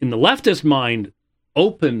 in the leftist mind,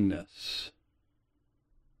 openness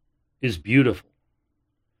is beautiful.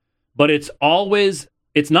 But it's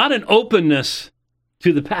not an openness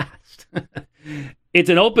to the past. It's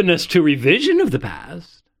an openness to revision of the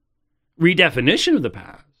past, redefinition of the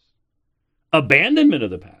past, abandonment of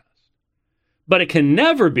the past. But it can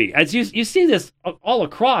never be, as you see this all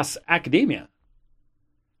across academia,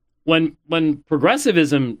 when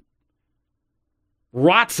progressivism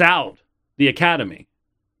rots out the academy,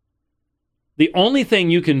 the only thing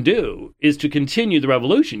you can do is to continue the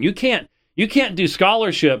revolution. You can't do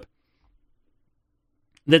scholarship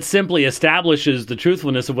that simply establishes the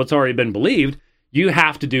truthfulness of what's already been believed. You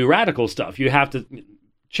have to do radical stuff. You have to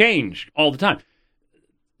change all the time.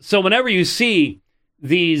 So whenever you see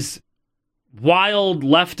these wild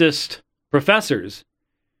leftist professors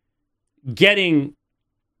getting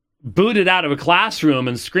booted out of a classroom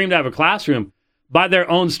and screamed out of a classroom by their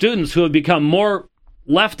own students who have become more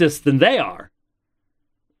leftist than they are,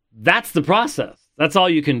 that's the process. That's all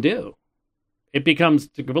you can do. It becomes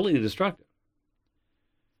completely destructive.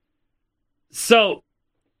 So,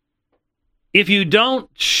 if you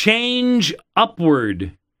don't change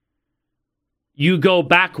upward, you go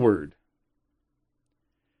backward.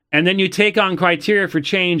 And then you take on criteria for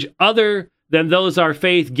change other than those our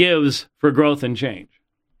faith gives for growth and change.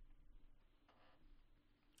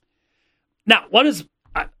 Now, I wasn't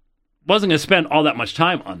going to spend all that much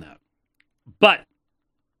time on that. But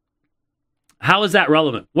how is that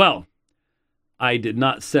relevant? Well, I did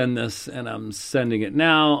not send this, and I'm sending it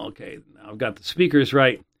now. Okay, now I've got the speakers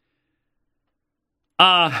right.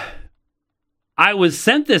 I was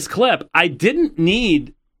sent this clip. I didn't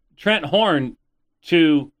need Trent Horn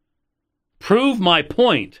to prove my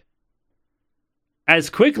point as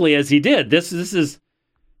quickly as he did. This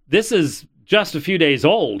is just a few days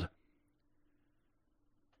old.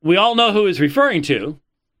 We all know who he's referring to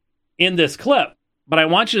in this clip, but I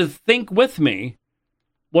want you to think with me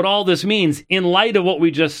what all this means in light of what we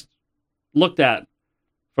just looked at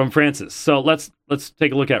from Francis. So let's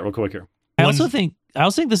take a look at it real quick here. I also think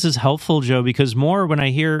this is helpful, Joe, because more when I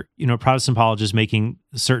hear, Protestant apologists making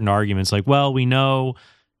certain arguments like, well, we know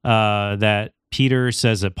that Peter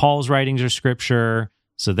says that Paul's writings are scripture,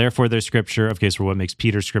 so therefore they're scripture. Of course, for what makes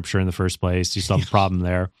Peter scripture in the first place. You still have a problem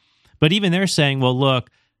there. But even they're saying, well, look,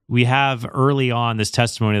 we have early on this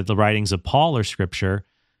testimony that the writings of Paul are scripture.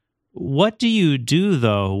 What do you do,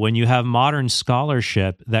 though, when you have modern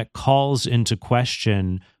scholarship that calls into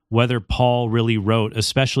question whether Paul really wrote,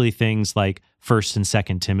 especially things like 1st and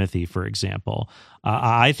 2nd Timothy, for example?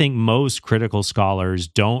 I think most critical scholars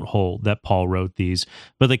don't hold that Paul wrote these,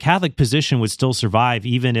 but the Catholic position would still survive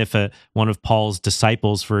even if one of Paul's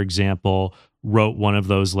disciples, for example, wrote one of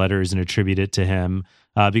those letters and attributed it to him,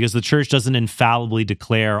 because the church doesn't infallibly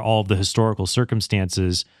declare all of the historical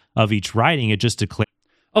circumstances of each writing. It just declares.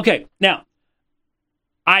 Okay, now,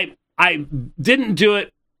 I didn't do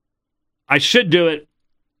it. I should do it.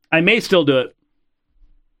 I may still do it.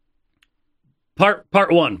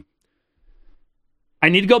 Part one. I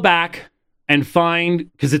need to go back and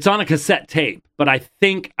find, because it's on a cassette tape, but I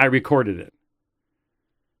think I recorded it.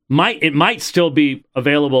 It might still be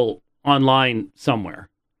available online somewhere.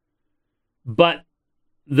 But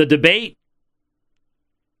the debate,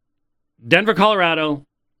 Denver, Colorado,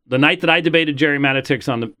 the night that I debated Jerry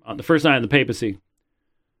Matitix on the first night of the papacy,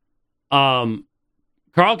 Carl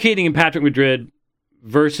Keating and Patrick Madrid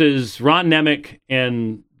versus Ron Nemec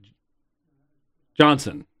and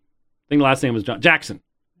Johnson. I think the last name was Jackson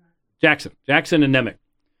and Nemec.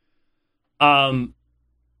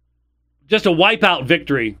 Just a wipeout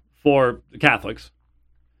victory for the Catholics.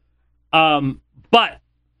 But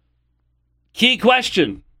key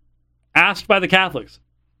question asked by the Catholics: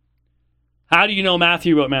 how do you know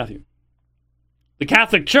Matthew wrote Matthew? The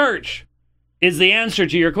Catholic Church is the answer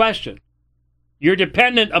to your question. You're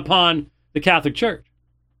dependent upon the Catholic Church.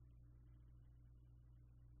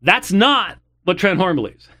 That's not what Trent Horn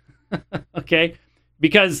believes. Okay?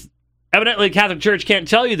 Because evidently the Catholic Church can't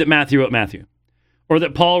tell you that Matthew wrote Matthew or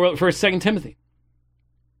that Paul wrote 1st, 2nd Timothy.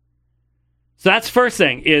 So that's first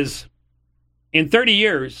thing is, in 30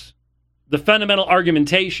 years, the fundamental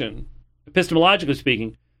argumentation, epistemologically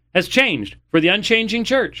speaking, has changed for the unchanging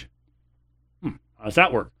church. How does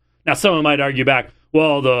that work? Now, someone might argue back,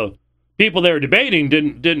 well, the people they were debating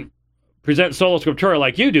didn't present sola scriptura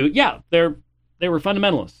like you do. Yeah, they were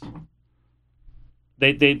fundamentalists.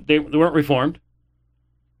 They weren't Reformed.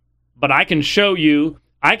 But I can show you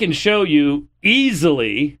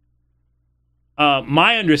easily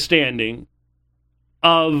my understanding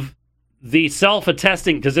of the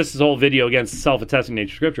self-attesting, because this is a whole video against the self-attesting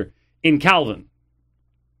nature of Scripture, in Calvin.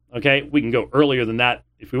 Okay? We can go earlier than that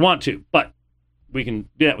if we want to, but we can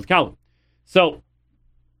do that with Calvin. So,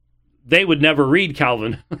 they would never read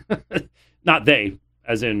Calvin. Not they,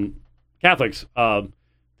 as in Catholics. The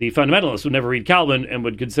fundamentalists would never read Calvin and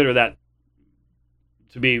would consider that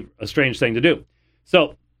to be a strange thing to do.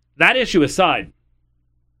 So, that issue aside,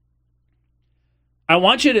 I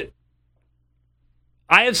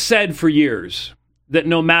have said for years that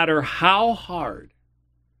no matter how hard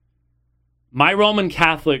my Roman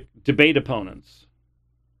Catholic debate opponents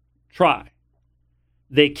try,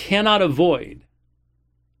 they cannot avoid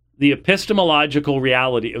the epistemological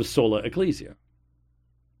reality of sola ecclesia.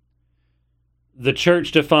 The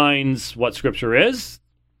church defines what Scripture is.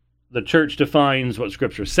 The church defines what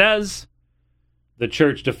Scripture says. The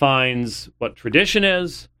church defines what tradition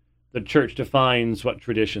is. The church defines what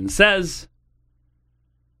tradition says.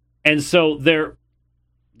 And so there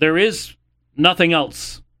is nothing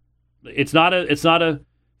else. It's not a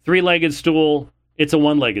three-legged stool. It's a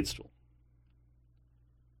one-legged stool.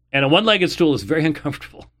 And a one-legged stool is very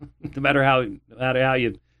uncomfortable, no matter how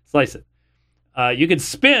you slice it. You could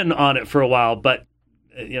spin on it for a while, but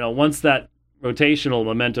once that rotational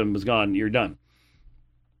momentum is gone, you're done.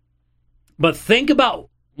 But think about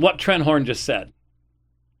what Trent Horn just said.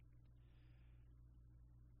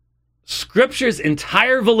 Scripture's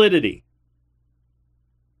entire validity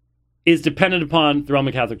is dependent upon the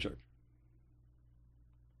Roman Catholic Church.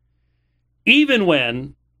 Even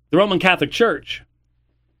when the Roman Catholic Church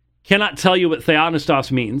cannot tell you what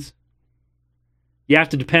theopneustos means, you have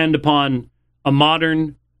to depend upon a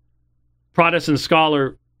modern Protestant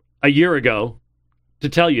scholar a year ago to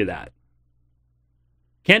tell you that.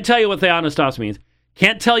 Can't tell you what theopneustos means.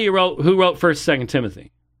 Can't tell you who wrote 1st, 2nd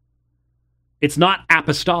Timothy. It's not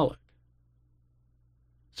apostolic.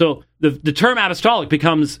 So the term apostolic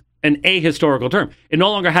becomes an ahistorical term. It no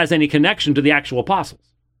longer has any connection to the actual apostles.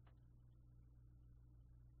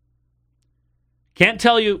 Can't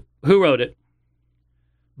tell you who wrote it.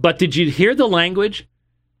 But did you hear the language?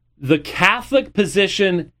 The Catholic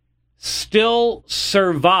position still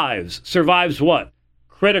survives. Survives what?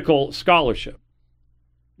 Critical scholarship.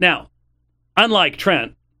 Now, unlike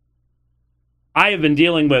Trent, I have been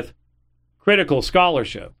dealing with critical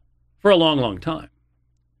scholarship for a long, long time.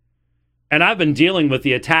 And I've been dealing with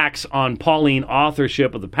the attacks on Pauline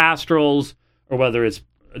authorship of the pastorals, or whether it's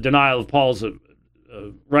a denial of Paul's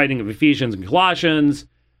writing of Ephesians and Colossians,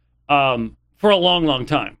 for a long, long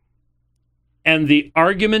time. And the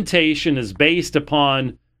argumentation is based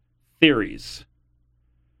upon theories.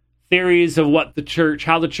 Theories of what the church,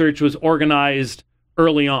 how the church was organized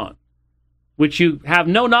early on, which you have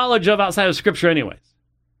no knowledge of outside of Scripture anyways.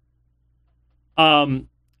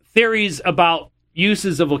 Theories about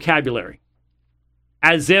uses of vocabulary,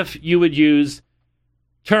 as if you would use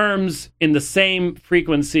terms in the same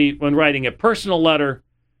frequency when writing a personal letter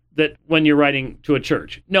that when you're writing to a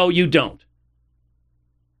church. No, you don't.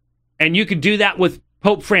 And you could do that with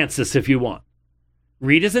Pope Francis if you want.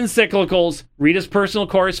 Read his encyclicals, read his personal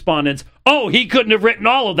correspondence. Oh, he couldn't have written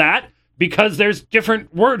all of that because there's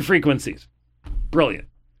different word frequencies. Brilliant.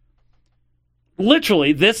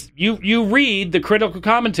 Literally, this you read the critical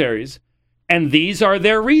commentaries, and these are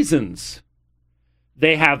their reasons.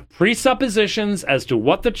 They have presuppositions as to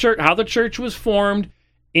what the church, how the church was formed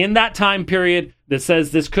in that time period that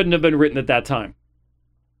says this couldn't have been written at that time.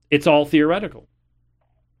 It's all theoretical.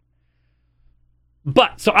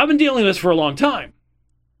 But, so I've been dealing with this for a long time.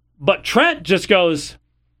 But Trent just goes,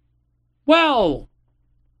 well,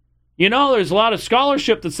 there's a lot of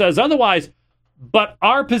scholarship that says otherwise, but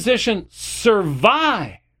our position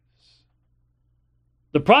survives.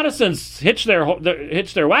 The Protestants hitch their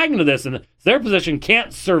wagon to this, and their position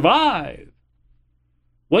can't survive.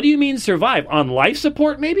 What do you mean survive? On life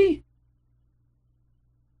support, maybe?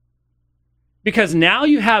 Because now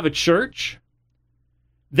you have a church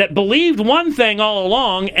that believed one thing all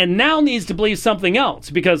along and now needs to believe something else.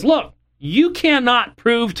 Because look, you cannot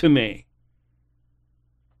prove to me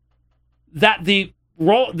that the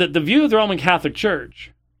view of the Roman Catholic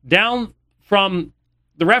Church down from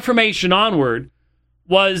the Reformation onward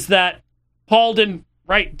was that Paul didn't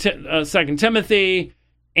write 2 Timothy,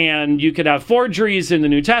 and you could have forgeries in the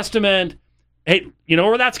New Testament. Hey, you know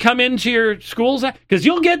where that's come into your schools? Because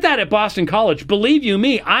you'll get that at Boston College. Believe you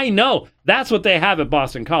me, I know that's what they have at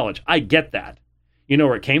Boston College. I get that. You know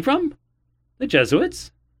where it came from? The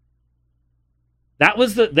Jesuits.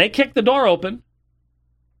 They kicked the door open.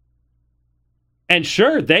 And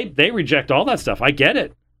sure, they reject all that stuff. I get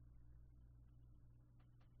it.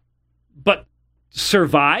 But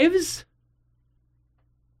survives?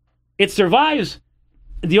 It survives.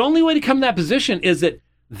 The only way to come to that position is that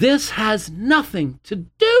this has nothing to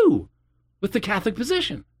do with the Catholic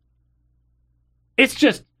position. It's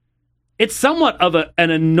somewhat of an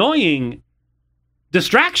annoying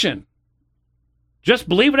distraction. Just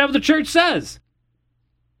believe whatever the church says.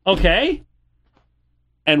 Okay?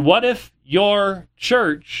 And what if your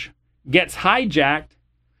church gets hijacked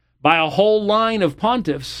by a whole line of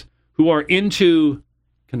pontiffs who are into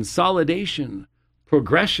consolidation,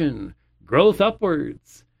 progression, growth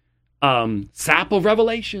upwards, sap of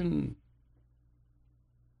revelation?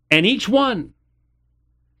 And each one,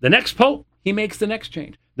 the next pope, he makes the next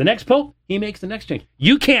change. The next pope, he makes the next change.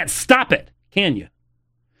 You can't stop it, can you?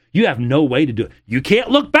 You have no way to do it. You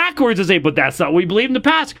can't look backwards and say, but that's not what we believed in the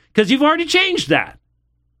past, because you've already changed that.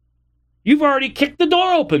 You've already kicked the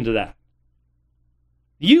door open to that.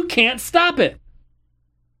 You can't stop it.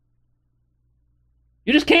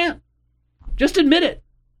 You just can't. Just admit it.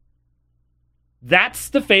 That's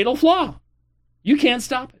the fatal flaw. You can't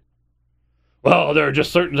stop it. Well, there are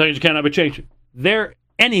just certain things that cannot be changed.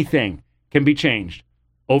 Anything can be changed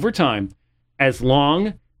over time as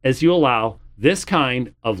long as you allow this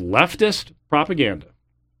kind of leftist propaganda,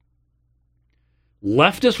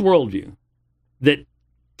 leftist worldview that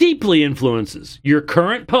deeply influences your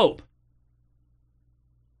current pope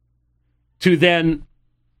to then,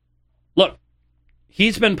 look,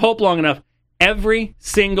 he's been pope long enough. Every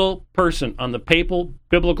single person on the papal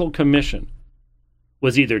biblical commission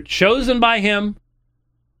was either chosen by him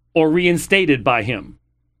or reinstated by him.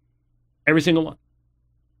 Every single one.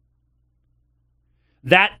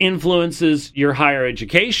 That influences your higher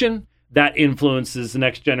education. That influences the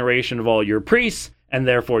next generation of all your priests and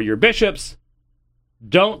therefore your bishops.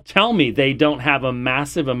 Don't tell me they don't have a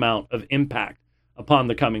massive amount of impact upon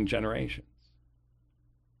the coming generations.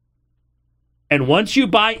 And once you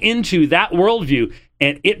buy into that worldview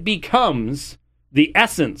and it becomes the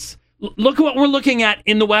essence, look at what we're looking at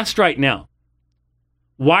in the West right now.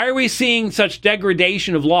 Why are we seeing such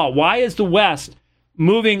degradation of law? Why is the West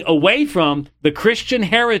moving away from the Christian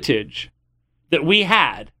heritage that we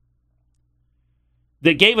had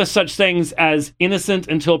that gave us such things as innocent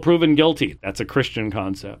until proven guilty? That's a Christian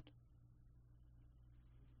concept.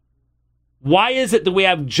 Why is it that we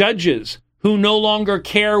have judges who no longer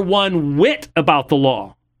care one whit about the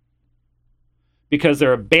law? Because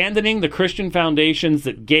they're abandoning the Christian foundations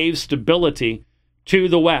that gave stability to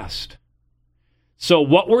the West. So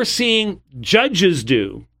what we're seeing judges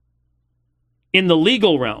do in the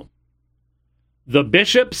legal realm, the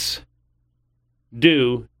bishops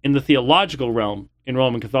do in the theological realm in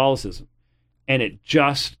Roman Catholicism. And it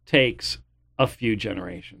just takes a few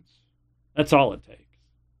generations. That's all it takes.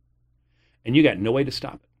 And you got no way to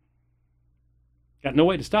stop it. Got no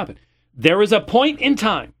way to stop it. There is a point in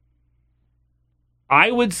time,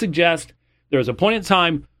 I would suggest there is a point in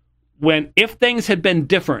time when if things had been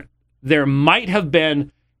different, there might have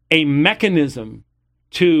been a mechanism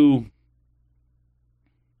to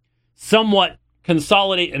somewhat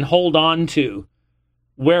consolidate and hold on to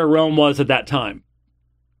where Rome was at that time.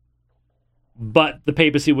 But the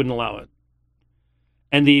papacy wouldn't allow it.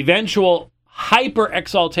 And the eventual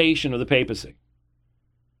hyper-exaltation of the papacy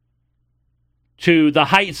to the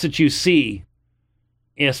heights that you see,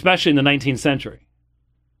 especially in the 19th century,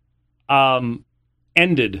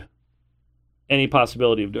 ended any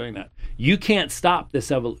possibility of doing that. You can't stop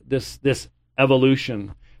this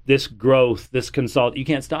evolution, this growth, this consolidation. You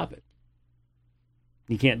can't stop it.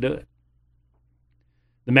 You can't do it.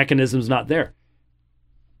 The mechanism's not there.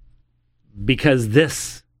 Because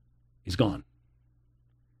this is gone.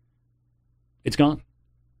 It's gone.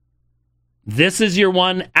 This is your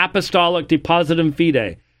one apostolic depositum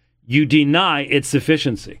fide. You deny its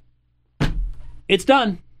sufficiency. It's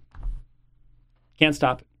done. Can't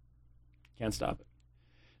stop it. Can't stop it.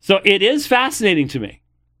 So it is fascinating to me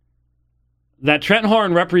that Trent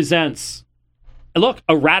Horn represents, look,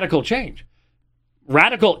 a radical change.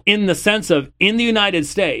 Radical in the sense of, in the United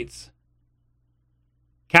States,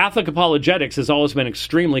 Catholic apologetics has always been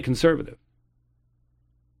extremely conservative.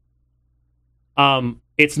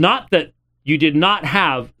 It's not that you did not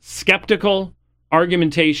have skeptical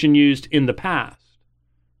argumentation used in the past.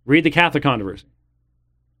 Read the Catholic controversy.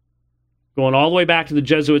 Going all the way back to the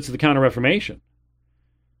Jesuits of the Counter-Reformation.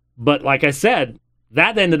 But like I said,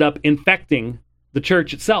 that ended up infecting the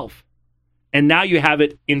church itself. And now you have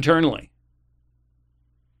it internally.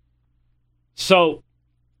 So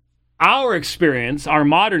our experience, our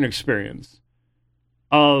modern experience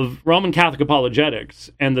of Roman Catholic apologetics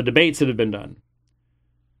and the debates that have been done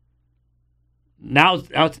now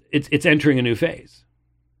it's entering a new phase.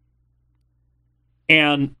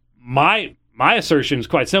 And my assertion is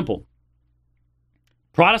quite simple.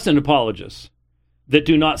 Protestant apologists that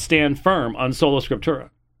do not stand firm on sola scriptura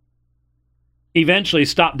eventually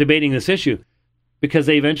stop debating this issue because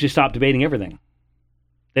they eventually stop debating everything.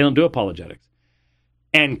 They don't do apologetics.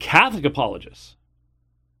 And Catholic apologists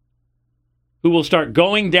who will start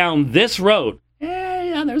going down this road,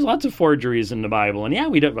 yeah, there's lots of forgeries in the Bible, and yeah,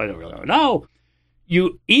 I don't really know.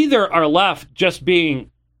 You either are left just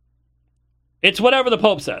being, it's whatever the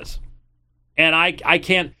Pope says. And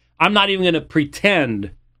I'm not even going to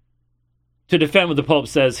pretend to defend what the Pope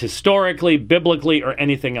says historically, biblically, or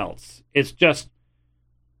anything else. It's just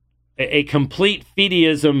a complete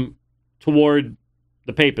fideism toward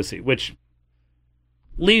the papacy, which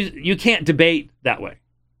leaves, you can't debate that way.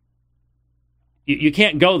 You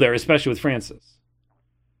can't go there, especially with Francis.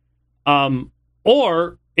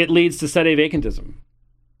 Or it leads to sede vacantism.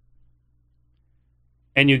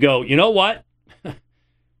 And you go, you know what?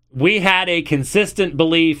 We had a consistent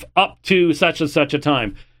belief up to such and such a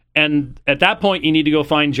time. And at that point, you need to go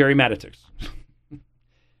find Jerry Matitix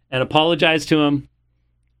and apologize to him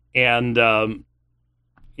and,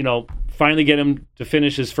 finally get him to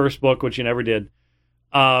finish his first book, which he never did,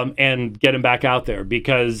 and get him back out there,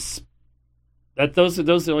 because those are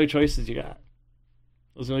the only choices you got.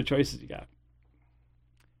 Those are the only choices you got.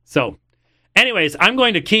 So, anyways, I'm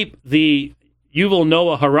going to keep the Yuval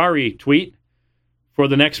Noah Harari tweet for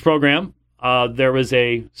the next program. There was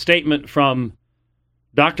a statement from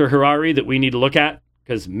Dr. Harari that we need to look at,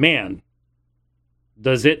 because, man,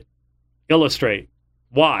 does it illustrate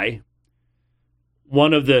why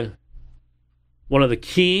one of the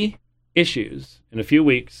key issues in a few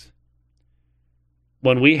weeks,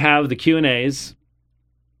 when we have the Q&As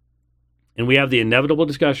and we have the inevitable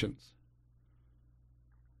discussions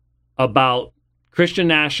about Christian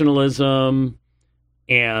nationalism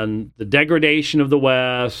and the degradation of the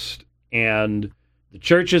West and the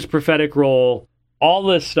church's prophetic role, all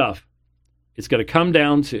this stuff, it's going to come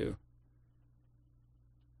down to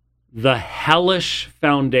the hellish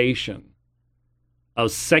foundation of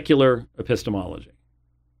secular epistemology.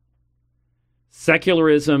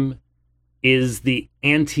 Secularism is the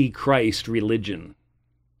antichrist religion.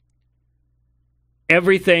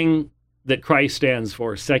 Everything that Christ stands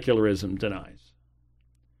for, secularism denies.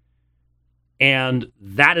 And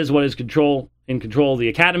that is what is in control of the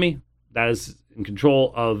academy. That is in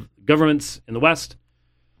control of governments in the West.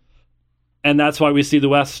 And that's why we see the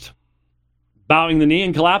West bowing the knee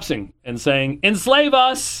and collapsing and saying, enslave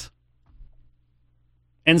us!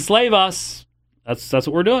 Enslave us! That's what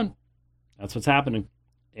we're doing. That's what's happening.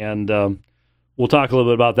 And we'll talk a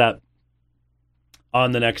little bit about that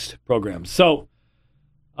on the next program. So,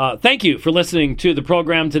 thank you for listening to the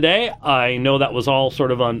program today. I know that was all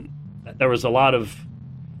sort of there was a lot of,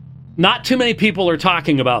 not too many people are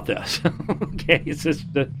talking about this. Okay, it's just,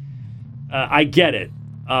 I get it,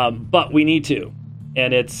 but we need to,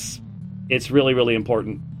 and it's really, really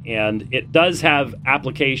important, and it does have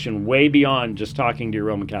application way beyond just talking to your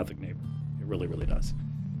Roman Catholic neighbor. It really, really does.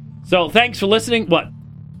 So, thanks for listening. What?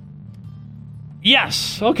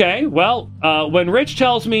 Yes. Okay. Well, when Rich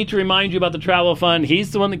tells me to remind you about the travel fund,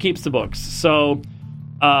 he's the one that keeps the books. So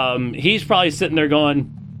he's probably sitting there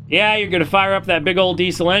going, yeah, you're going to fire up that big old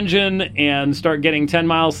diesel engine and start getting 10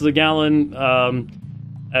 miles to the gallon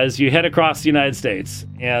as you head across the United States.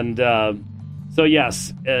 And so,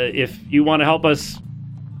 yes, if you want to help us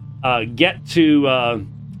get to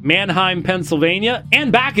Mannheim, Pennsylvania,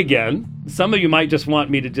 and back again. Some of you might just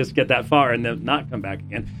want me to just get that far and then not come back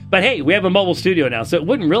again. But hey, we have a mobile studio now, so it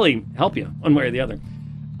wouldn't really help you one way or the other.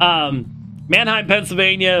 Mannheim,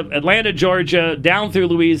 Pennsylvania, Atlanta, Georgia, down through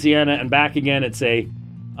Louisiana, and back again. It's a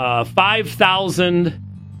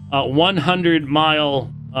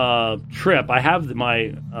 5,100-mile trip. I have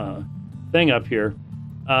my thing up here.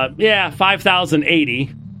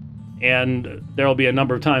 5,080. And there will be a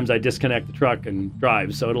number of times I disconnect the truck and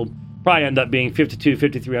drive. So it'll probably end up being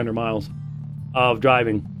 5,300 miles of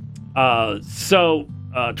driving.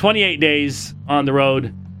 28 days on the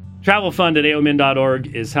road.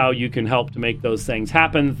 Travelfund@aomin.org is how you can help to make those things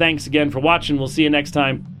happen. Thanks again for watching. We'll see you next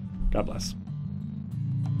time. God bless.